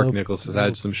look. Mark Nichols has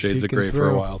had some shades of gray for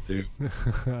a while too.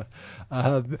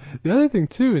 The other thing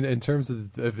too, in terms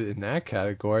of in that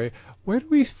category, where do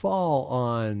we fall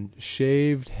on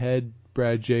shaved head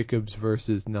Brad Jacobs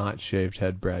versus not shaved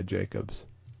head Brad Jacobs?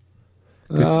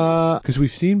 Because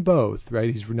we've seen both,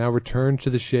 right? He's now returned to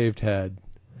the shaved head.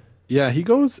 Yeah, he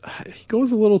goes a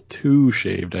little too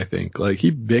shaved, I think. Like he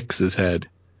bicks his head.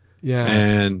 Yeah.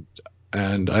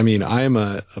 And I mean, I'm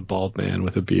a bald man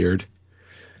with a beard.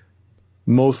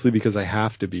 Mostly because I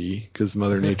have to be, because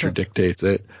Mother Nature dictates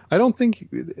it. I don't think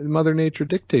Mother Nature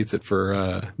dictates it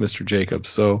for Mr. Jacobs.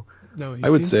 So no, I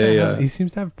would say he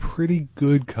seems to have pretty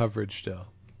good coverage still.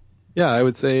 Yeah, I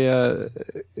would say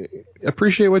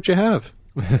appreciate what you have.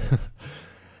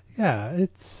 Yeah,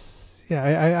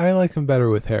 I like him better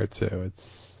with hair too.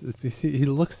 He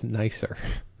looks nicer.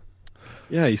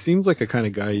 Yeah, he seems like a kind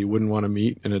of guy you wouldn't want to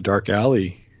meet in a dark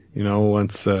alley,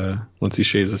 once he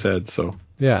shaves his head. So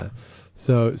yeah.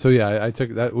 So yeah,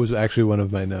 that was actually one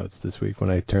of my notes this week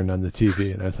when I turned on the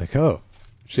TV and I was like, oh,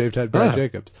 shaved head Brad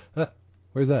Jacobs.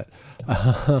 Where's that?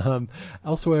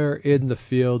 Elsewhere in the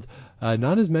field,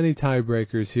 not as many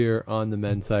tiebreakers here on the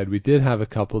men's side. We did have a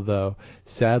couple though.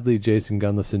 Sadly, Jason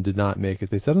Gunlifson did not make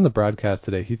it. They said on the broadcast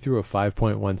today he threw a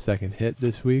 5.1 second hit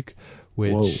this week,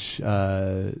 which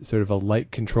sort of a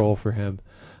light control for him.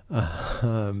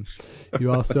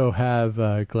 You also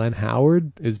have Glenn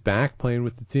Howard is back playing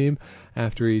with the team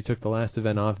after he took the last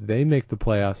event off. They make the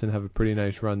playoffs and have a pretty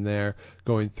nice run there,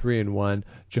 going 3-1.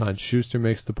 John Schuster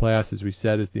makes the playoffs, as we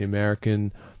said, as the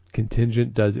American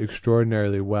contingent does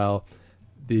extraordinarily well.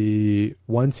 The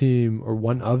one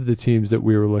of the teams that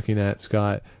we were looking at,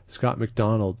 Scott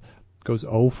McDonald, goes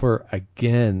 0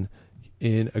 again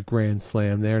in a Grand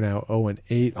Slam. They're now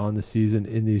 0-8 on the season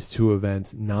in these two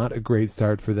events. Not a great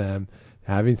start for them.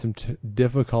 Having some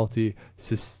difficulty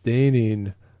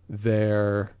sustaining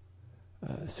their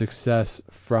success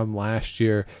from last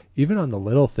year, even on the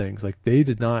little things. Like they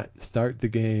did not start the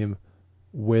game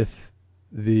with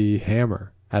the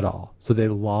hammer at all. So they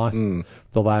lost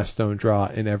the last stone draw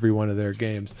in every one of their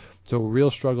games. So a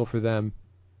real struggle for them.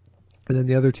 And then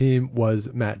the other team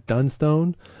was Matt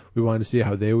Dunstone. We wanted to see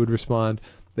how they would respond.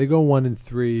 They go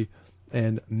 1-3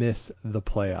 and miss the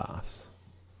playoffs.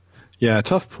 Yeah,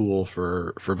 tough pool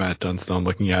for Matt Dunstone.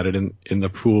 Looking at it in the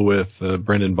pool with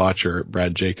Brendan Bottcher,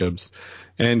 Brad Jacobs,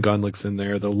 and Gunlickson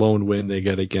there. The lone win they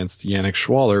get against Yannick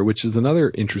Schwaller, which is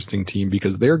another interesting team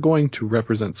because they're going to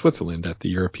represent Switzerland at the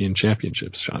European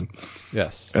Championships, Sean.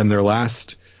 Yes. And their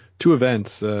last two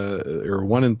events are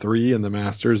 1-3 in the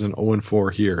Masters and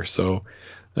 0-4 here. So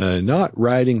not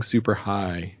riding super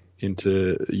high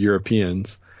into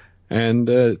Europeans. And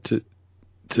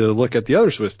to look at the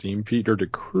other Swiss team, Peter de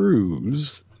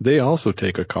Cruz, they also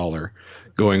take a caller,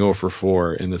 going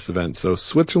 0-4 in this event. So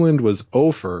Switzerland was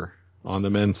 0 on the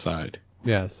men's side.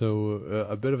 Yeah, so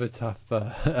a bit of a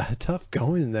tough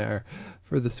going there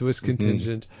for the Swiss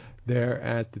contingent there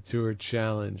at the Tour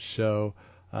Challenge. So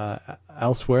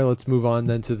elsewhere, let's move on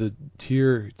then to the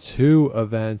Tier 2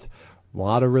 event. A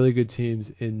lot of really good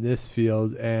teams in this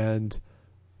field, and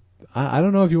I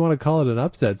don't know if you want to call it an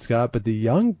upset, Scott, but the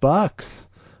Young Bucks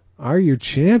are your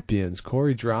champions.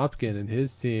 Corey Dropkin and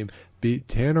his team beat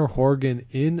Tanner Horgan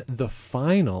in the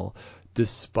final,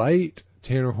 despite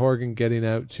Tanner Horgan getting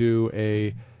out to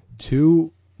a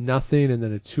 2-0 and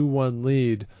then a 2-1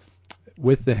 lead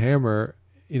with the hammer.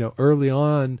 Early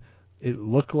on, it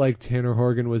looked like Tanner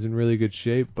Horgan was in really good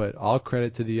shape, but all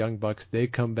credit to the Young Bucks. They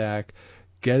come back,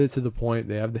 get it to the point.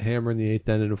 They have the hammer in the 8th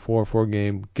end in a 4-4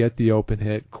 game, get the open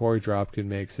hit. Corey Dropkin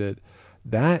makes it.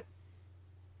 That,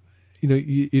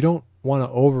 you don't want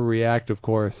to overreact, of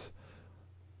course,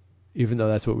 even though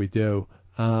that's what we do.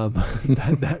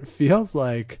 That feels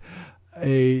like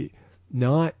a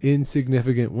not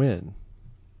insignificant win.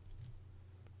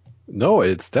 No,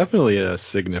 it's definitely a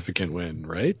significant win,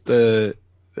 right?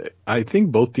 I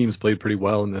think both teams played pretty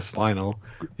well in this final.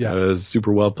 Yeah. It was a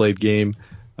super well played game.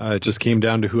 It just came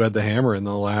down to who had the hammer in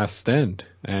the last end,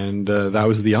 and that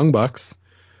was the Young Bucks.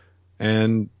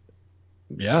 And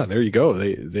yeah, there you go.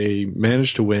 They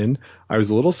managed to win. I was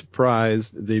a little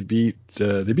surprised they beat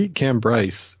Cam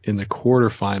Bryce in the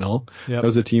quarterfinal. Yep. That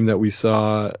was a team that we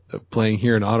saw playing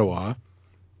here in Ottawa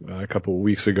a couple of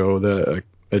weeks ago.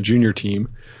 A junior team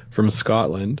from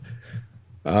Scotland,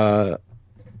 and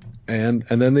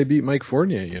then they beat Mike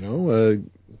Fournier.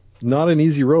 Not an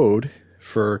easy road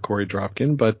for Corey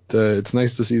Dropkin, but it's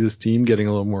nice to see this team getting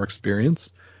a little more experience.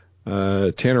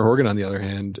 Tanner Horgan, on the other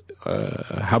hand,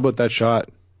 how about that shot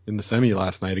in the semi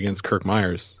last night against Kirk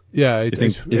Myers? Yeah, you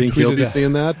think he'll be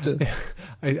seeing that?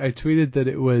 I tweeted that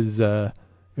it was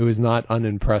It was not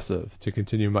unimpressive, to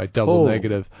continue my double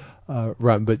negative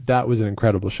run, but that was an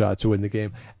incredible shot to win the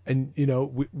game. And,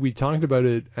 we talked about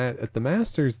it at the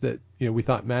Masters that, we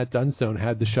thought Matt Dunstone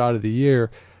had the shot of the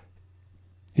year.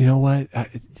 You know what?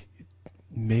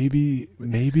 Maybe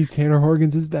Tanner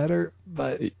Horgens is better,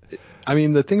 but... I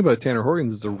mean, the thing about Tanner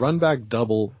Horgens is a run back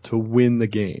double to win the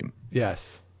game.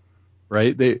 Yes.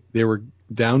 Right? They were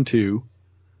down 2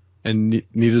 and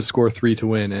needed to score 3 to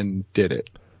win and did it.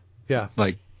 Yeah.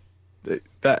 Like,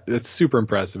 that's super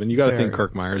impressive. And you got to think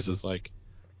Kirk Myers is like,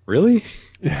 really?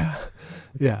 Yeah.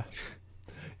 Yeah.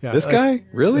 Yeah. This guy?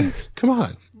 Really? Come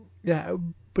on. Yeah.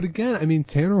 But again, I mean,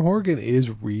 Tanner Horgan is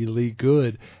really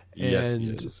good. Yes, he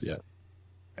is. Yes.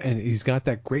 And he's got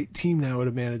that great team now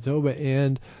at Manitoba,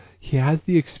 and he has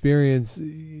the experience.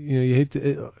 You hate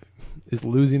to, is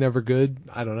losing ever good?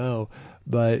 I don't know,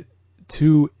 but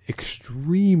 2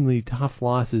 extremely tough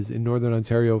losses in Northern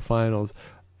Ontario finals.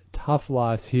 Tough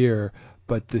loss here,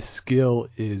 but the skill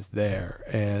is there,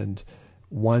 and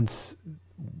once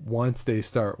they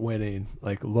start winning,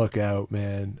 like, look out,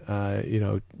 man.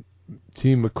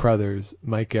 Team McCruthers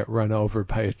might get run over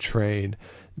by a train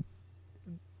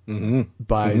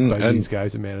by these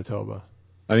guys in Manitoba.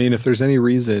 I mean, if there's any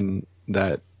reason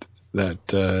that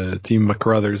Team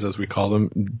McCruthers, as we call them,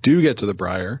 do get to the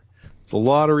Brier, it's a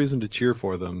lot of reason to cheer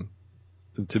for them,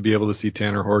 to be able to see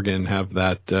Tanner Horgan have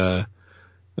that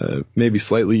maybe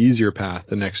slightly easier path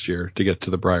the next year to get to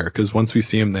the Brier. Because once we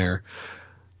see him there,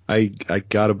 I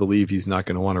gotta believe he's not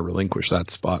going to want to relinquish that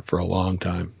spot for a long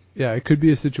time. Yeah, it could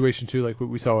be a situation too, like what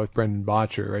we saw with Brendan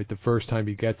Bottcher, right? The first time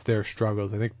he gets there,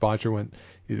 struggles. I think Bottcher went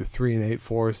either 3-8,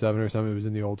 4-7 or something. It was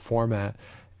in the old format.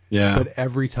 Yeah. But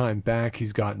every time back,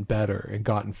 he's gotten better and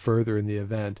gotten further in the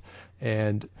event.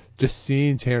 And just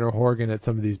seeing Tanner Horgan at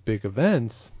some of these big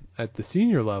events at the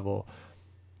senior level,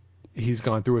 he's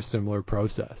gone through a similar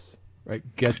process, right?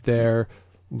 Get there,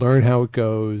 learn how it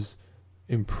goes,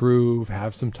 improve,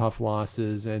 have some tough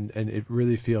losses, and it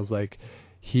really feels like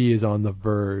he is on the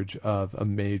verge of a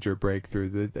major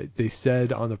breakthrough. They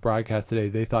said on the broadcast today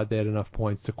they thought they had enough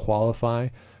points to qualify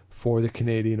for the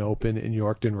Canadian Open in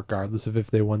Yorkton, regardless of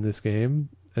if they won this game.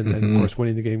 And then, of course,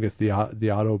 winning the game gets the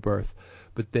auto berth.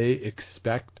 But they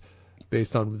expect,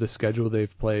 based on the schedule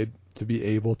they've played, to be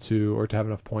able to, or to have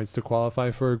enough points to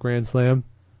qualify for a Grand Slam,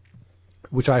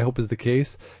 which I hope is the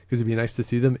case, because it'd be nice to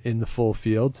see them in the full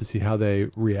field to see how they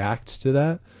react to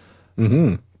that.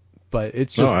 Mm-hmm. But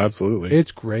it's just, absolutely.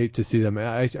 It's great to see them.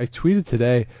 I tweeted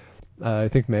today, I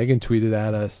think Megan tweeted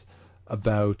at us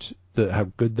about how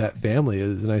good that family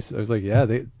is, and I was like, yeah,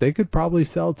 they could probably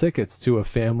sell tickets to a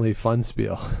family fun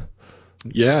spiel.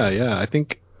 Yeah. I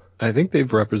think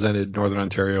they've represented Northern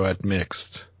Ontario at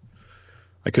mixed.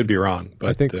 I could be wrong, but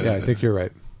I think you're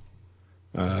right.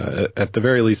 At the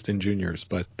very least in juniors,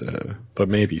 but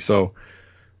maybe. So,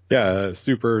 yeah,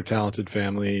 super talented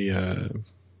family.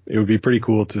 It would be pretty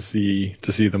cool to see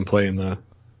them play in the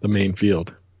main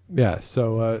field. Yeah.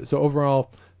 So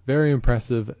overall, very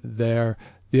impressive there.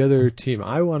 The other team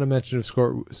I want to mention,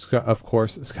 of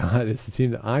course, Scott, is the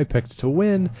team that I picked to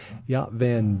win, Yacht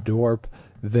Van Dorp.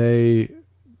 They,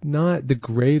 not the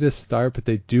greatest start, but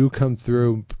they do come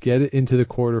through, get it into the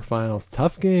quarterfinals.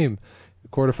 Tough game,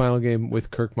 quarterfinal game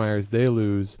with Kirk Myers. They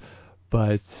lose,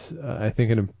 but I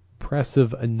think an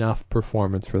impressive enough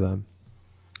performance for them.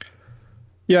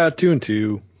 Yeah,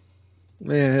 2-2.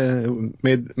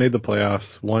 Made the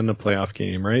playoffs, won a playoff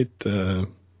game, right? I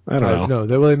don't know. No,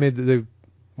 they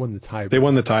won the tiebreaker. They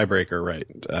won the tiebreaker, right?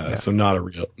 So not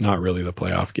really the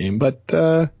playoff game, but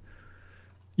they're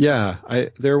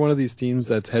one of these teams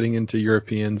that's heading into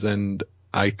Europeans, and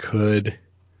I could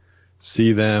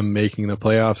see them making the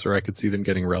playoffs, or I could see them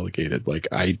getting relegated. Like,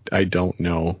 I don't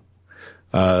know.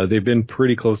 They've been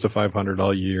pretty close to 500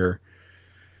 all year,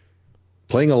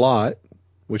 playing a lot,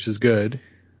 which is good.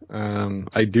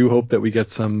 I do hope that we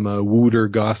get some Wouter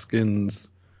Goskins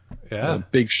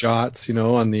big shots,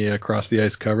 on the across the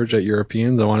ice coverage at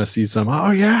Europeans. I want to see some,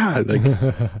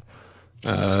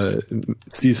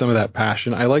 see some of that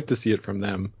passion. I like to see it from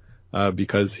them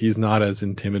because he's not as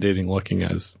intimidating looking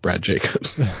as Brad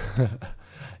Jacobs.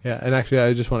 Yeah, and actually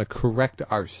I just want to correct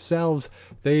ourselves.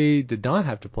 They did not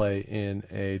have to play in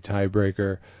a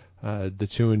tiebreaker. The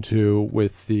 2-2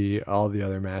 with all the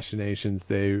other machinations,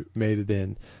 they made it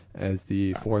in as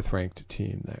the 4th ranked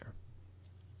team there.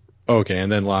 Okay,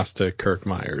 and then lost to Kirk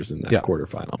Myers in that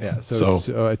quarterfinal. Yeah, so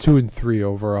it's 2-3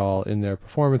 overall in their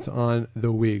performance on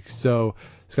the week. So,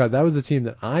 Scott, that was the team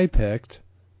that I picked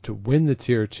to win the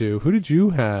Tier 2. Who did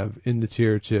you have in the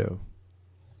Tier 2?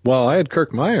 Well, I had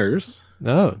Kirk Myers.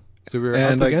 No, so we were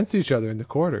up against each other in the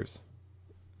quarters.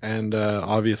 and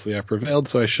obviously I prevailed,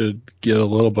 so I should get a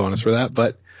little bonus for that.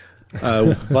 But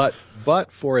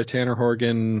but for a Tanner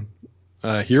Horgan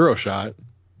hero shot,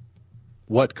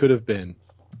 what could have been,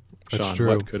 That's Sean?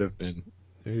 true. What could have been?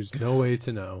 There's no way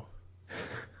to know.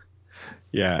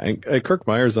 Yeah, and Kirk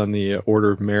Myers on the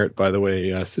Order of Merit, by the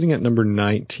way, sitting at number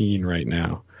 19 right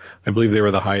now. I believe they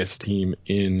were the highest team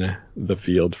in the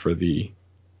field for the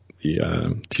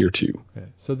tier 2. Okay.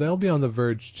 So they'll be on the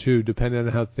verge too, depending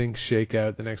on how things shake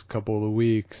out the next couple of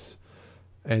weeks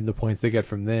and the points they get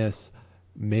from this.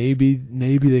 Maybe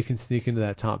they can sneak into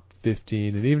that top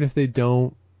 15, and even if they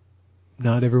don't,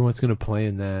 not everyone's going to play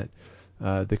in that.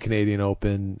 The Canadian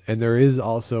Open, and there is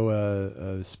also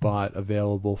a spot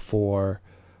available for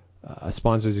a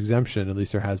sponsor's exemption, at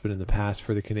least there has been in the past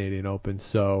for the Canadian Open,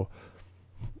 so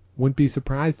wouldn't be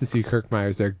surprised to see Kirk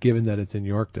Myers there, given that it's in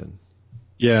Yorkton.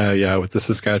 Yeah, with the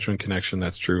Saskatchewan connection,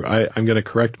 that's true. I'm going to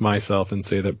correct myself and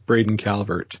say that Braden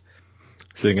Calvert,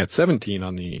 sitting at 17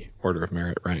 on the Order of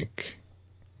Merit rank.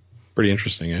 Pretty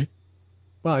interesting, eh?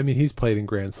 Well, I mean, he's played in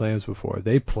Grand Slams before.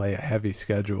 They play a heavy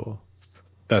schedule.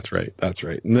 That's right.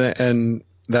 And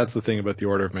that's the thing about the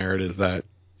Order of Merit is that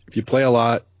if you play a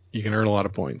lot, you can earn a lot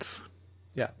of points.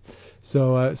 Yeah.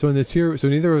 So in the tier, so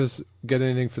neither of us get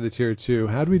anything for the tier 2.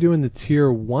 How do we do in the tier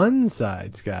 1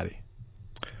 side, Scotty?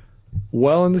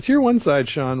 Well, on the tier 1 side,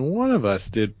 Sean, one of us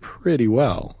did pretty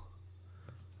well.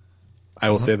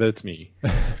 I will say that it's me.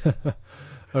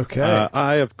 Okay.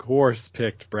 I, of course,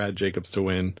 picked Brad Jacobs to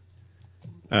win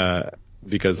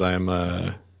because I'm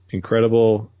a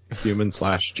incredible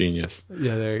human/genius.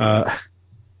 Yeah, there you go.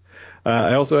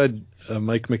 I also had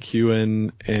Mike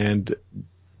McEwen and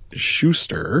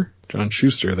John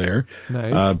Schuster there.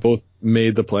 Nice. Both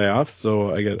made the playoffs,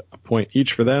 so I get a point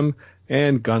each for them.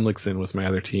 And Gunlickson was my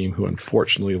other team, who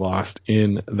unfortunately lost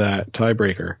in that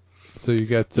tiebreaker. So you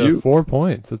get 4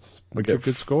 points. That's a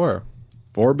good score.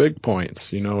 4 big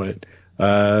points, you know it.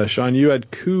 Sean, you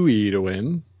had Kui to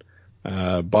win.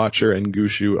 Botcher and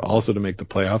Gushu also to make the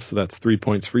playoffs, so that's 3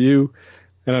 points for you.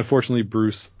 And unfortunately,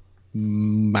 Bruce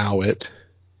Mowat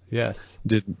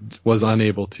was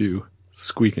unable to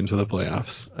squeak into the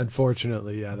playoffs.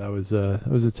 Unfortunately, yeah, that was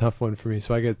a tough one for me.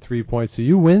 So I get 3 points. So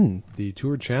you win the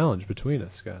Tour Challenge between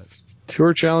us, Scott.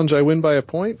 Tour Challenge, I win by a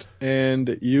point,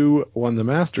 and you won the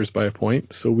Masters by a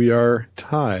point, so we are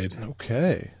tied.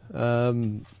 Okay.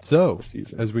 So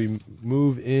as we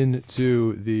move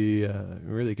into the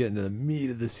really get into the meat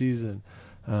of the season,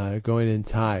 going in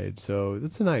tied. So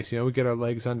that's nice. We get our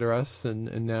legs under us,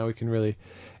 and now we can really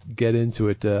get into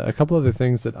it. A couple other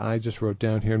things that I just wrote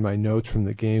down here in my notes from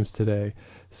the games today,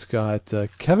 Scott.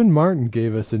 Kevin Martin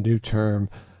gave us a new term,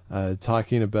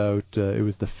 talking about it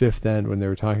was the fifth end when they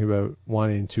were talking about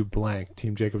wanting to blank,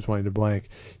 Team Jacobs wanting to blank.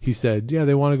 He said, yeah,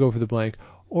 they want to go for the blank,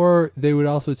 or they would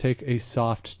also take a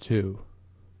soft 2.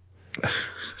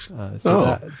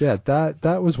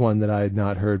 That was one that I had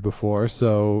not heard before.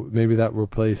 So maybe that will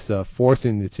replace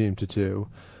forcing the team to 2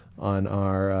 on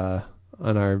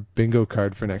our bingo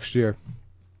card for next year.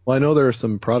 Well, I know there are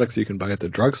some products you can buy at the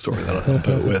drugstore that'll help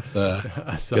out with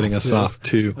getting a soft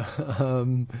 2.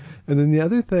 And then the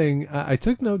other thing, I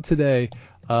took note today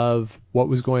of what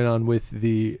was going on with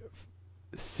the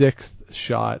 6th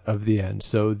shot of the end.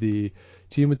 So the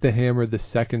team with the hammer, the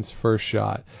second's first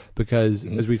shot, because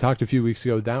as we talked a few weeks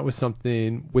ago, that was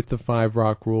something with the 5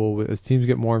 rock rule. As teams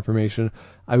get more information,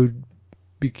 I would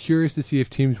be curious to see if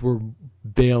teams were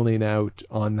bailing out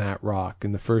on that rock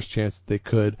in the first chance that they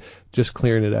could, just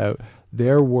clearing it out.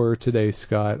 There were today,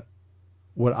 Scott,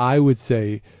 what I would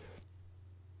say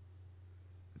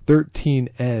 13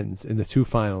 ends in the 2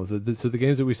 finals. So the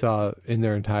games that we saw in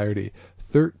their entirety,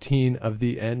 13 of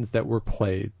the ends that were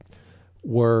played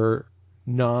were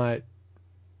not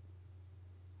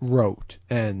rote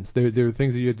ends. There were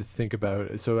things that you had to think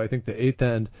about. So I think the 8th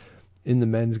end in the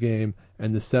men's game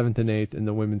and the 7th and 8th in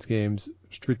the women's games,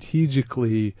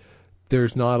 strategically,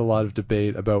 there's not a lot of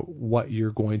debate about what you're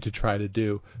going to try to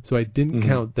do. So I didn't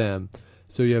count them.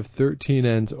 So you have 13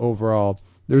 ends overall.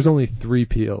 There's only 3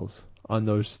 peels on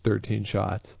those 13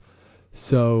 shots.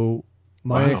 So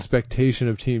my expectation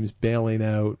of teams bailing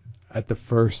out at the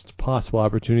first possible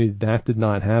opportunity, that did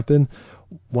not happen.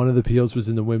 One of the peels was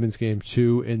in the women's game,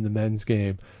 2 in the men's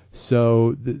game.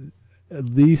 So at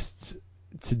least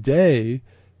today,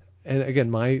 and again,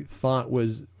 my thought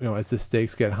was, as the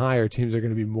stakes get higher, teams are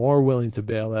going to be more willing to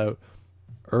bail out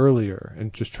earlier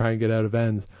and just try and get out of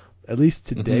ends. At least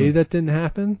today that didn't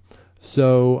happen.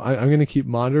 So I'm going to keep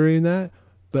monitoring that,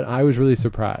 but I was really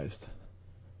surprised.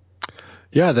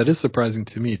 Yeah, that is surprising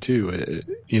to me too.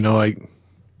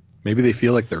 Maybe they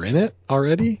feel like they're in it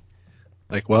already.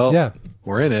 Like, well,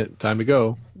 we're in it. Time to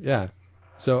go. Yeah.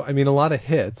 So, I mean, a lot of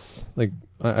hits, like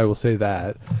I will say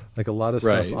that, like a lot of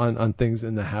stuff Right. on things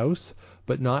in the house,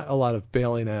 but not a lot of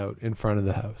bailing out in front of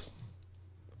the house.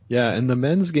 Yeah, and the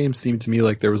men's game seemed to me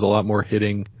like there was a lot more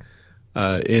hitting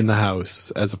in the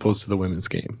house as opposed to the women's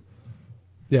game.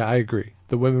 Yeah, I agree.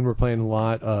 The women were playing a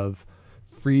lot of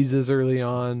freezes early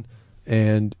on,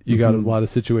 and you got a lot of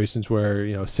situations where,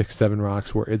 the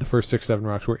first 6-7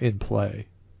 rocks were in play.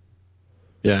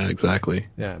 Yeah, exactly.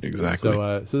 Yeah, exactly.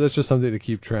 So that's just something to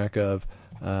keep track of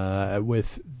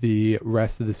with the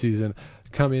rest of the season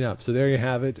coming up. So there you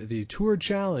have it, the Tour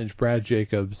Challenge, Brad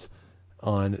Jacobs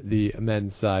on the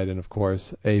men's side, and of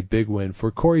course a big win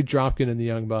for Corey Dropkin and the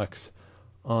Young Bucks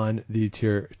on the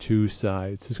Tier 2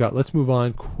 side. So Scott, let's move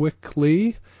on quickly.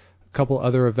 A couple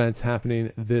other events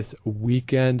happening this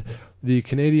weekend. The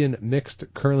Canadian Mixed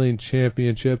Curling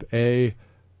Championship,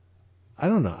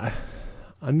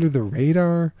 under the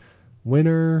radar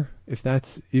winner, if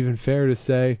that's even fair to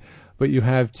say, but you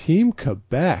have Team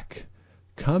Quebec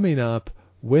coming up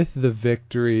with the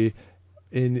victory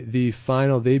in the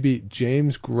final. They beat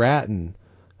James Grattan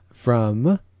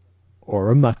from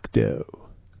Oromocto.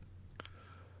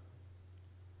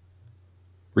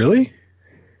 Really?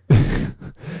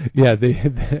 Yeah,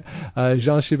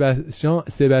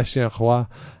 Jean-Sébastien Roy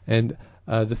and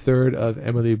the third of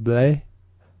Emily Blais,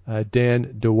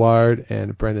 Dan Deward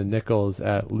and Brendan Nichols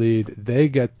at lead. They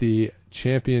get the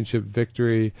championship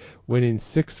victory, winning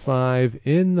 6-5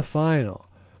 in the final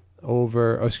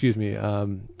over,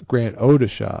 Grant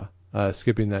Odishaw,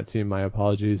 skipping that team, my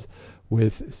apologies,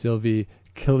 with Sylvie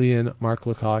Killian, Mark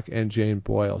Lecoq, and Jane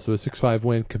Boyle. So a 6-5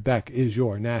 win. Quebec is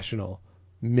your national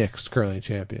mixed curling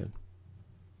champion.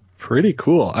 Pretty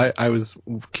cool. I was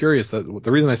curious. That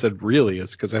the reason I said really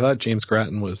is because I thought James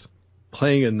Grattan was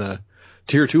playing in the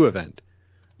Tier 2 event.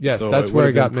 Yes, So that's where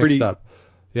I got mixed up.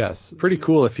 Yes. Pretty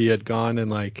cool if he had gone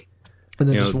and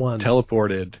then just won.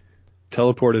 teleported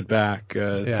back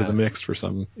to the mixed for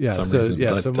some reason.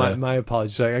 Yeah, but, so my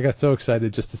apologies. I got so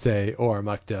excited just to say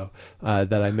Oromocto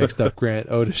that I mixed up Grant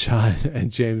Odishaw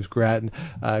and James Grattan.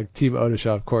 Team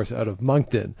Odishaw, of course, out of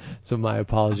Moncton. So my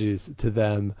apologies to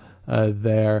them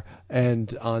there.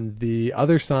 And on the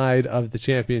other side of the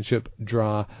championship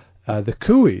draw, the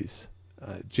Cooeys,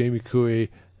 Jamie Cooey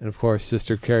and, of course,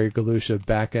 sister Carrie Galusha,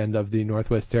 back end of the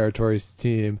Northwest Territories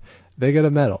team, they get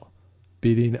a medal,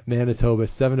 beating Manitoba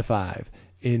 7-5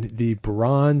 in the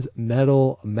bronze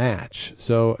medal match.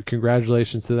 So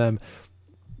congratulations to them.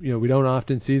 We don't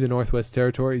often see the Northwest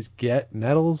Territories get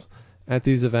medals at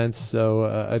these events, so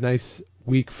a nice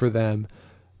week for them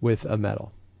with a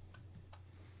medal.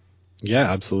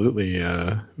 Yeah, absolutely.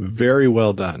 Very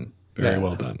well done. Very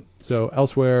well done. So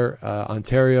elsewhere,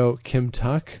 Ontario, Kim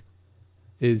Tuck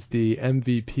is the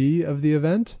MVP of the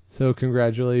event. So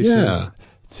congratulations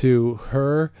to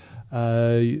her.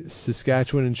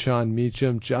 Saskatchewan and Sean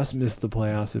Meacham just missed the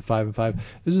playoffs at 5-5.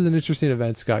 This was an interesting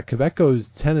event, Scott. Quebec goes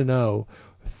 10-0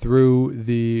 through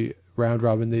the round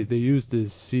robin. They used the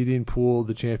seeding pool,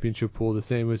 the championship pool, the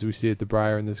same as we see at the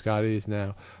Brier and the Scotties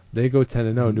now. They go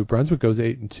 10-0. New Brunswick goes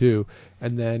 8-2,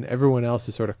 and then everyone else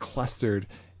is sort of clustered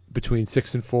between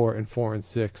 6-4 and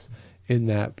 4-6 in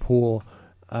that pool.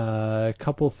 A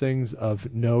couple things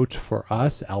of note for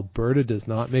us. Alberta does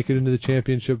not make it into the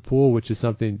championship pool, which is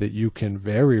something that you can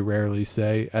very rarely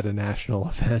say at a national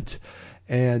event.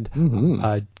 And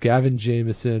Gavin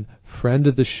Jameson, friend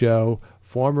of the show,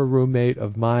 former roommate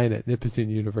of mine at Nipissing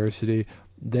University,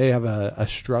 they have a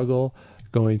struggle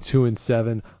going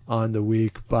 2-7 on the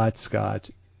week, but Scott,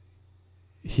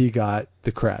 he got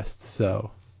the crest,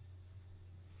 so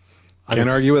can't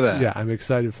argue with that. Yeah, I'm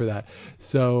excited for that.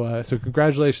 So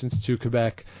congratulations to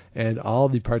Quebec and all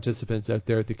the participants out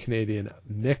there at the Canadian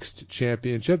Mixed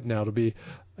Championship. Now it'll be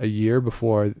a year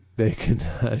before they can,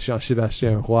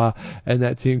 Jean-Sébastien Roy and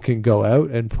that team can go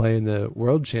out and play in the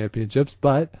World Championships,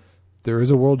 but there is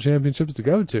a World Championships to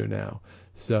go to now.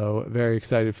 So very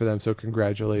excited for them. So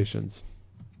congratulations.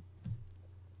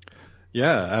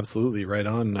 Yeah, absolutely. Right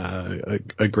on.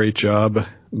 A great job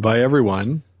by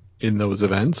everyone in those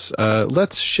events.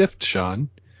 Let's shift, Sean,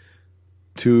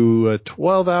 to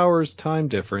 12 hours time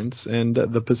difference and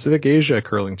the Pacific Asia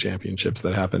Curling Championships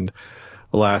that happened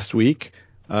last week.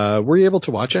 Were you able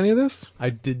to watch any of this? I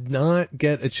did not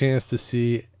get a chance to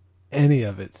see any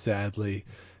of it, sadly.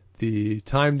 The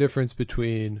time difference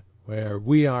between where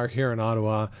we are here in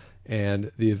Ottawa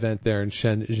and the event there in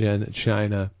Shenzhen,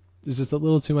 China, is just a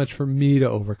little too much for me to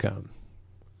overcome.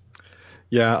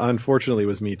 Yeah, unfortunately, it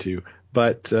was me too.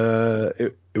 But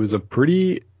it was a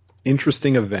pretty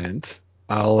interesting event.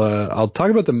 I'll talk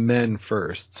about the men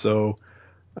first. So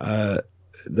the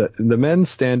men's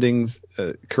standings,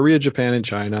 Korea, Japan, and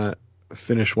China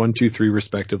finish 1, 2, 3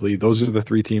 respectively. Those are the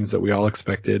 3 teams that we all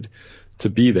expected to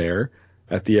be there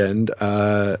at the end.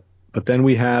 But then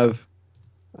we have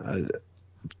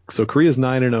so Korea's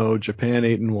 9-0, Japan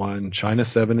 8-1, China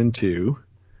 7-2,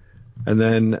 and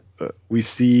then we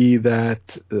see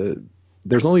that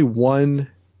there's only one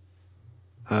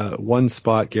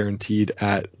spot guaranteed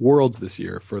at Worlds this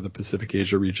year for the Pacific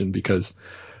Asia region because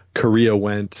Korea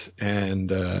went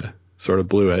and sort of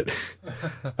blew it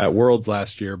at Worlds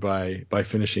last year by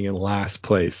finishing in last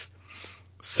place.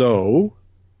 So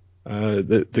in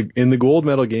the gold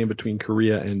medal game between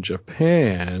Korea and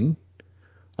Japan,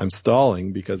 I'm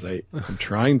stalling because I'm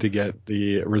trying to get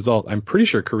the result. I'm pretty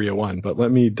sure Korea won, but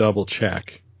let me double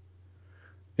check.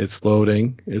 It's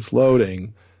loading. It's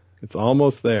It's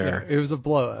almost there. Yeah, it was a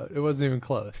blowout. It wasn't even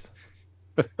close.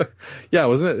 Yeah,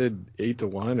 wasn't it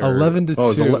 8-1 or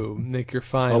 11-2? Make your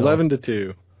final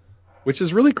 11-2, which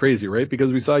is really crazy, right?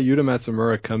 Because we saw Yuta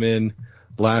Matsumura come in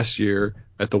last year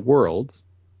at the Worlds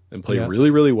and play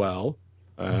really, really well,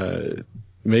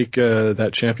 make that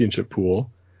championship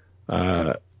pool,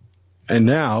 and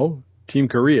now Team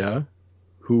Korea,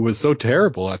 who was so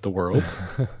terrible at the Worlds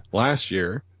last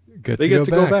year, they get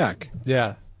to go back.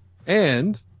 Yeah,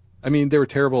 and I mean, they were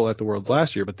terrible at the Worlds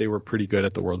last year, but they were pretty good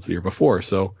at the Worlds the year before.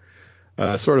 So,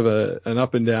 sort of an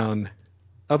up and down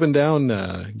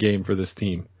game for this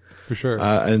team. For sure.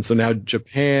 And so now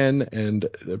Japan and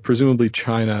presumably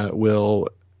China will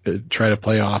try to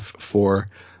play off for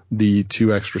the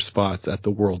 2 extra spots at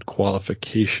the World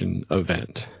Qualification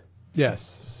event. Yes.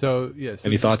 So, yes.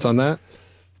 Any thoughts on that?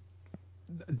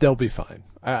 They'll be fine.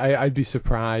 I'd be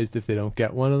surprised if they don't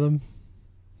get one of them.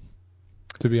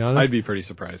 To be honest, I'd be pretty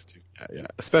surprised too. Yeah,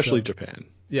 especially Japan.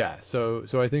 Yeah, so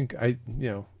I think I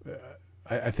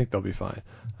think they'll be fine.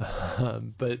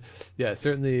 But yeah,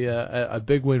 certainly a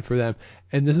big win for them.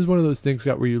 And this is one of those things,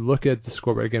 Scott, where you look at the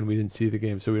scoreboard. Again, we didn't see the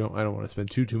game, so I don't want to spend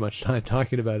too much time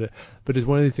talking about it. But it's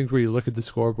one of these things where you look at the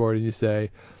scoreboard and you say,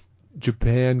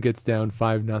 Japan gets down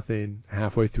 5-0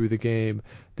 halfway through the game.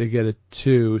 They get a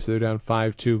 2, so they're down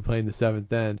 5-2 playing the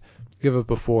 7th end. Give up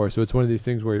a 4. So it's one of these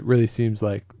things where it really seems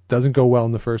like doesn't go well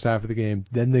in the first half of the game.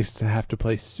 Then they have to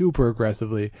play super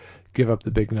aggressively, give up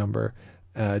the big number.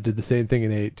 Did the same thing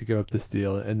in 8 to give up the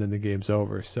steal, and then the game's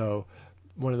over. So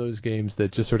one of those games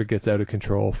that just sort of gets out of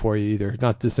control for you either.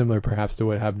 Not dissimilar perhaps to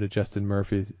what happened to Justin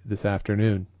Murphy this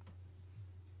afternoon.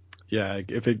 Yeah,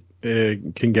 if it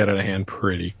can get out of hand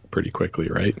pretty quickly,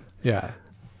 right? Yeah.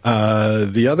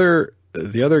 The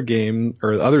other game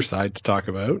or the other side to talk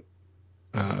about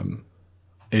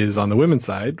is on the women's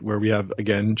side, where we have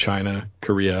again China,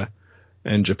 Korea,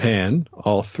 and Japan,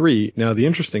 all 3. Now the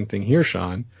interesting thing here,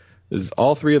 Sean, is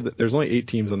all 3 of there's only 8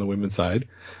 teams on the women's side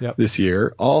this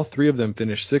year. All 3 of them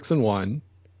finished 6-1.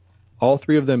 All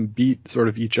 3 of them beat sort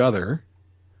of each other.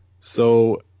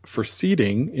 So for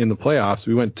seeding in the playoffs,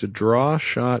 we went to draw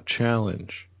shot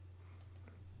challenge.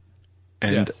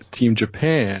 And Team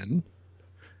Japan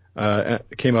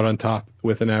came out on top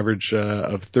with an average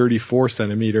of 34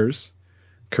 centimeters.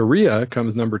 Korea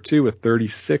comes number 2 with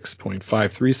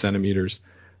 36.53 centimeters.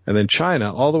 And then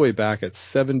China all the way back at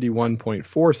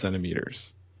 71.4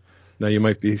 centimeters. Now you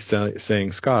might be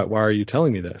saying, Scott, why are you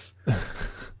telling me this?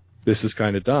 This is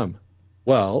kind of dumb.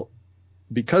 Well,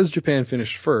 because Japan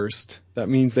finished first, that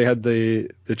means they had the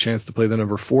chance to play the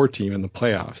number 4 team in the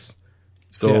playoffs.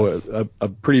 So a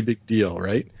pretty big deal,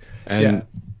 right? And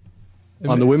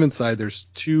on the women's side, there's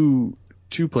two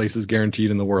places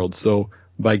guaranteed in the world. So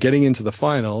by getting into the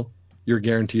final, you're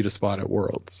guaranteed a spot at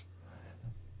Worlds.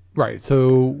 Right.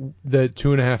 So the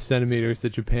 2.5 centimeters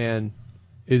that Japan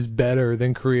is better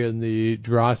than Korea in the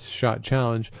draw shot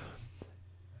challenge.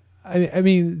 I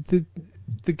mean,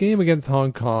 the game against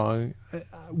Hong Kong,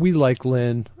 we like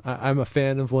Lin. I'm a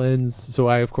fan of Lin's, so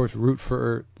I of course root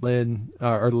for Ling,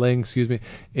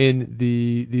 in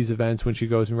these events when she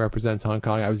goes and represents Hong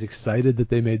Kong. I was excited that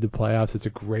they made the playoffs. It's a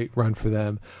great run for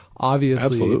them.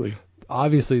 Obviously,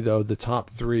 though, the top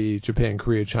 3, Japan,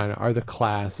 Korea, China, are the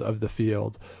class of the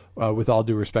field. With all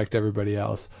due respect to everybody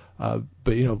else, but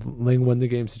Ling won the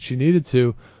games that she needed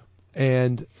to,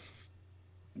 and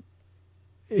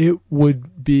it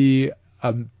would be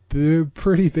a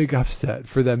pretty big upset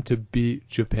for them to beat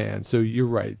Japan. So you're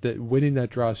right that winning that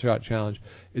draw shot challenge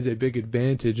is a big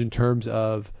advantage in terms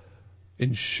of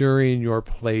ensuring your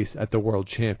place at the World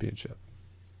Championship.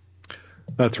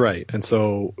 That's right. And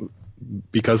so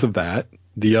because of that,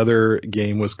 the other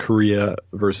game was Korea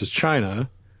versus China,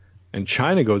 and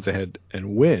China goes ahead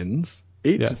and wins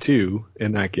 8-2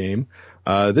 in that game.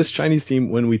 This Chinese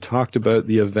team, when we talked about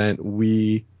the event,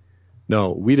 we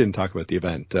didn't talk about the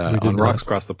event on Rocks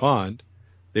Across the Pond.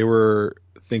 they were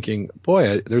thinking,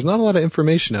 boy, there's not a lot of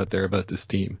information out there about this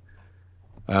team.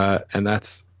 And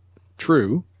that's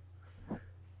true.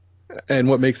 And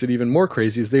what makes it even more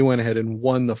crazy is they went ahead and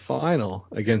won the final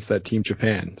against that team,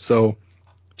 Japan. So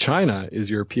China is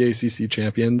your PACC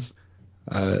champions.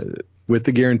 With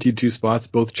the guaranteed 2 spots,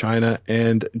 both China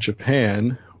and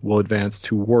Japan will advance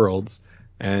to Worlds.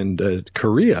 And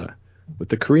Korea, with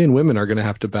the Korean women, are going to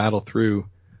have to battle through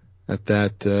at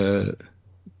that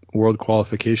World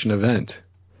qualification event.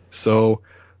 So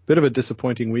bit of a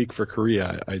disappointing week for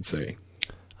Korea, I'd say.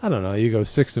 I don't know. You go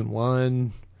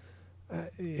 6-1.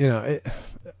 And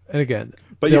again,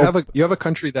 but you have a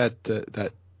country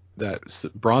that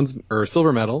bronze or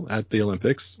silver medal at the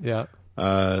Olympics. Yeah.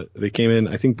 They came in,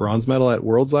 I think, bronze medal at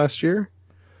Worlds last year,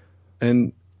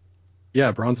 and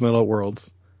bronze medal at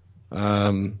Worlds.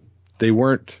 They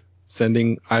weren't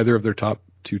sending either of their top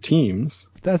 2 teams.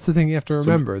 That's the thing you have to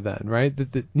remember then, right?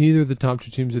 That neither of the top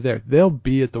 2 teams are there. They'll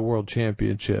be at the World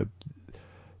Championship.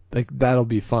 Like, that'll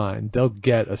be fine. They'll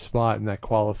get a spot in that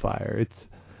qualifier.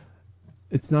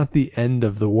 It's not the end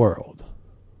of the world.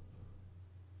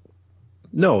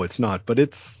 No, it's not. But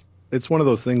it's one of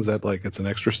those things that, like, it's an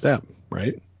extra step,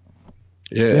 right?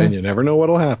 Yeah. And you never know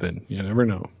what'll happen. You never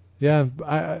know. Yeah,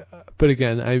 but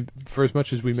again, for as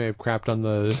much as we may have crapped on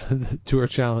the Tour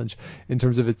Challenge in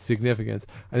terms of its significance,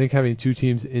 I think having 2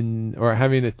 teams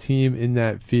having a team in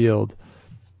that field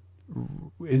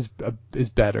is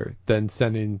better than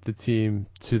sending the team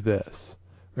to this,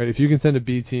 right? If you can send a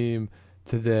B team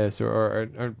to this,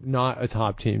 or not a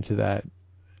top team to that,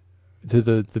 to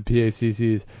the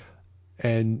PACCs,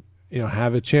 and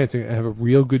have a chance and have a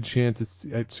real good chance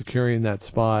at securing that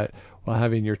spot, while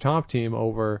having your top team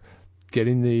over,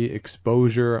 getting the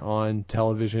exposure on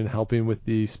television, helping with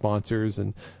the sponsors,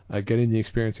 and getting the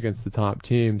experience against the top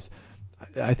teams,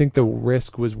 I think the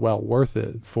risk was well worth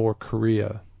it for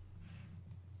Korea.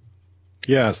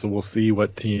 Yeah, so we'll see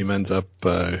what team ends up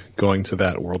going to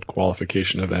that World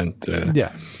qualification event.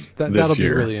 That'll be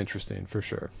really interesting for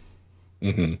sure.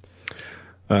 Mm-hmm.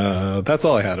 That's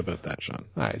all I had about that, Sean.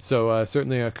 All right, so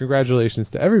certainly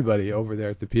congratulations to everybody over there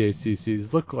at the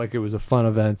PACCs. Looked like it was a fun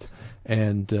event,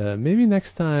 and maybe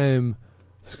next time,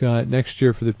 Scott, next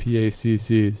year for the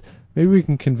PACCs, maybe we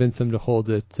can convince them to hold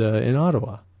it in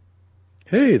Ottawa.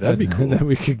 Hey, that'd be cool. And then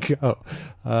we could go.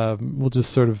 We'll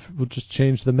just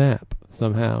change the map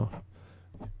somehow.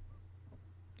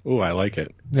 Oh, I like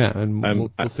it. Yeah, and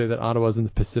we'll say that Ottawa's in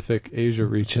the Pacific Asia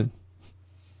region.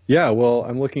 Yeah, well,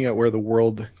 I'm looking at where the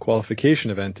World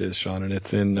qualification event is, Sean, and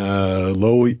it's in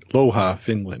Lohja,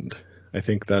 Finland. I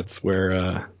think that's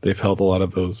where they've held a lot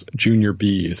of those junior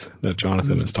Bs that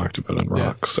Jonathan has talked about on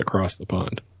rocks across the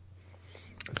pond.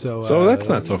 So that's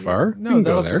not so far. No, we can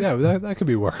go there. Yeah, that could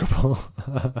be workable.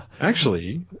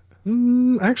 Actually,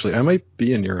 I might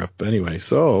be in Europe anyway,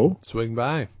 so swing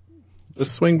by.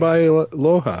 Just swing by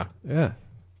Lohja. Yeah,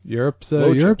 Europe's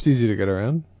easy to get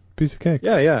around. Piece of cake.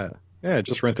 Yeah,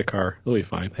 just rent a car. It'll be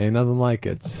fine. Ain't nothing like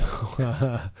it.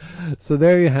 So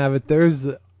there you have it. There's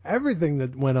everything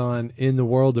that went on in the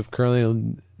world of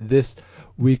curling this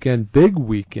weekend. Big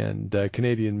weekend.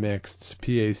 Canadian mixed,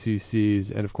 PACCs,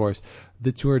 and of course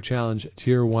the Tour Challenge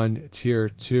Tier 1, Tier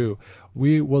 2.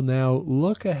 We will now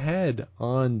look ahead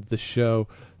on the show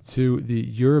to the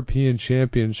European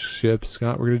Championships.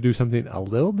 Scott, we're going to do something a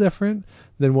little different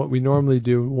than what we normally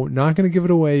do. We're not going to give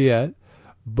it away yet,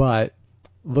 but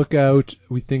look out.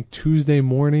 We think Tuesday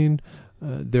morning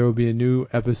there will be a new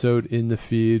episode in the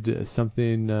feed,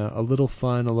 something a little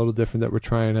fun, a little different that we're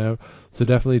trying out. So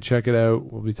definitely check it out.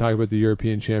 We'll be talking about the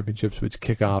European Championships, which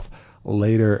kick off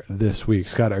later this week.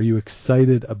 Scott, are you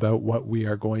excited about what we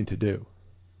are going to do?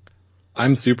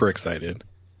 I'm super excited,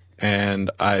 and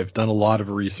I've done a lot of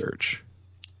research.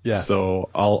 Yeah. So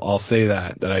I'll say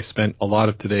that I spent a lot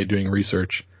of today doing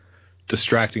research,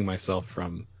 distracting myself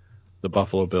from the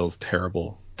Buffalo Bills'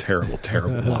 terrible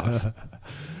loss.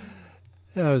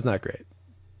 Yeah, it was not great.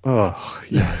 Oh,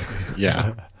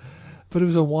 yeah. But it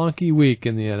was a wonky week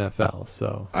in the NFL,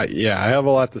 so. I have a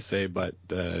lot to say, but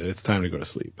it's time to go to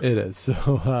sleep. It is.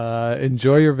 So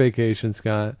enjoy your vacation,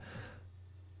 Scott.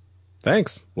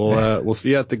 Thanks. We'll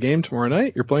see you at the game tomorrow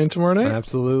night. You're playing tomorrow night?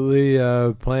 Absolutely.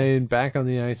 Playing back on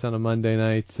the ice on a Monday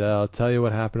night. I'll tell you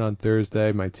what happened on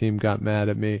Thursday. My team got mad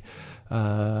at me.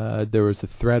 There was a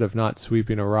threat of not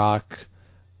sweeping a rock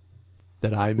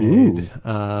that I made.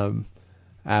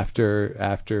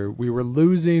 After we were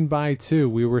losing by 2,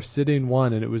 we were sitting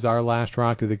 1, and it was our last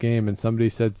rock of the game, and somebody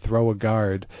said throw a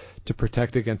guard to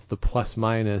protect against the plus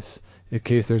minus in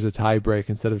case there's a tie break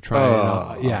instead of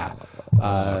trying.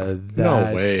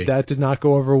 No way. That did not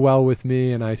go over well with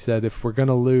me, and I said, if we're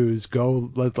gonna lose,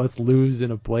 let's lose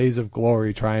in a blaze of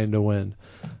glory, trying to win.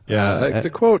 To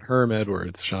quote Herm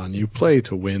Edwards, Sean, you play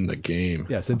to win the game.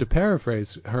 Yes, and to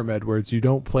paraphrase Herm Edwards, you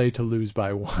don't play to lose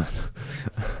by one.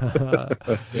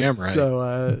 Damn right.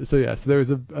 So there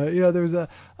was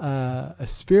a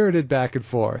spirited back and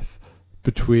forth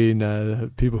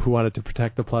between people who wanted to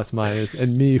protect the plus minus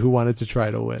and me who wanted to try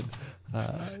to win.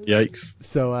 Yikes.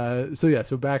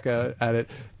 So back at it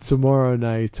tomorrow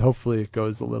night. Hopefully it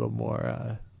goes a little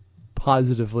more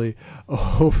positively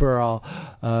overall,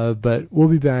 but we'll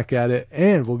be back at it,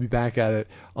 and we'll be back at it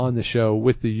on the show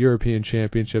with the European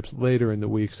Championships later in the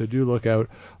week, so do look out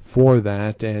for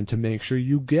that. And to make sure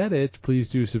you get it, please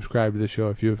do subscribe to the show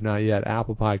if you have not yet.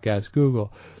 Apple Podcasts,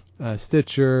 Google,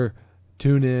 Stitcher,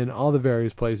 TuneIn, all the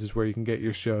various places where you can get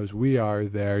your shows. We are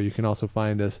there. You can also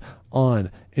find us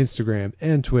on Instagram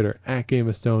and Twitter at Game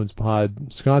of Stones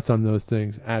Pod. Scott's on those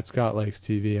things at Scott Lakes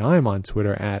TV. I'm on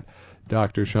Twitter at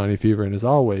Dr. Shawnee Fever. And as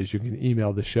always, you can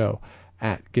email the show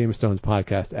at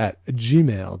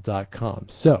GameOfStonesPodcast@gmail.com.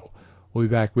 So we'll be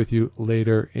back with you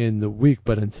later in the week.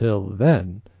 But until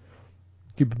then,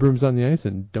 keep your brooms on the ice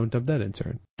and don't dump that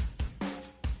intern.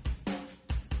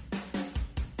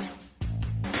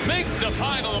 Make the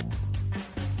final.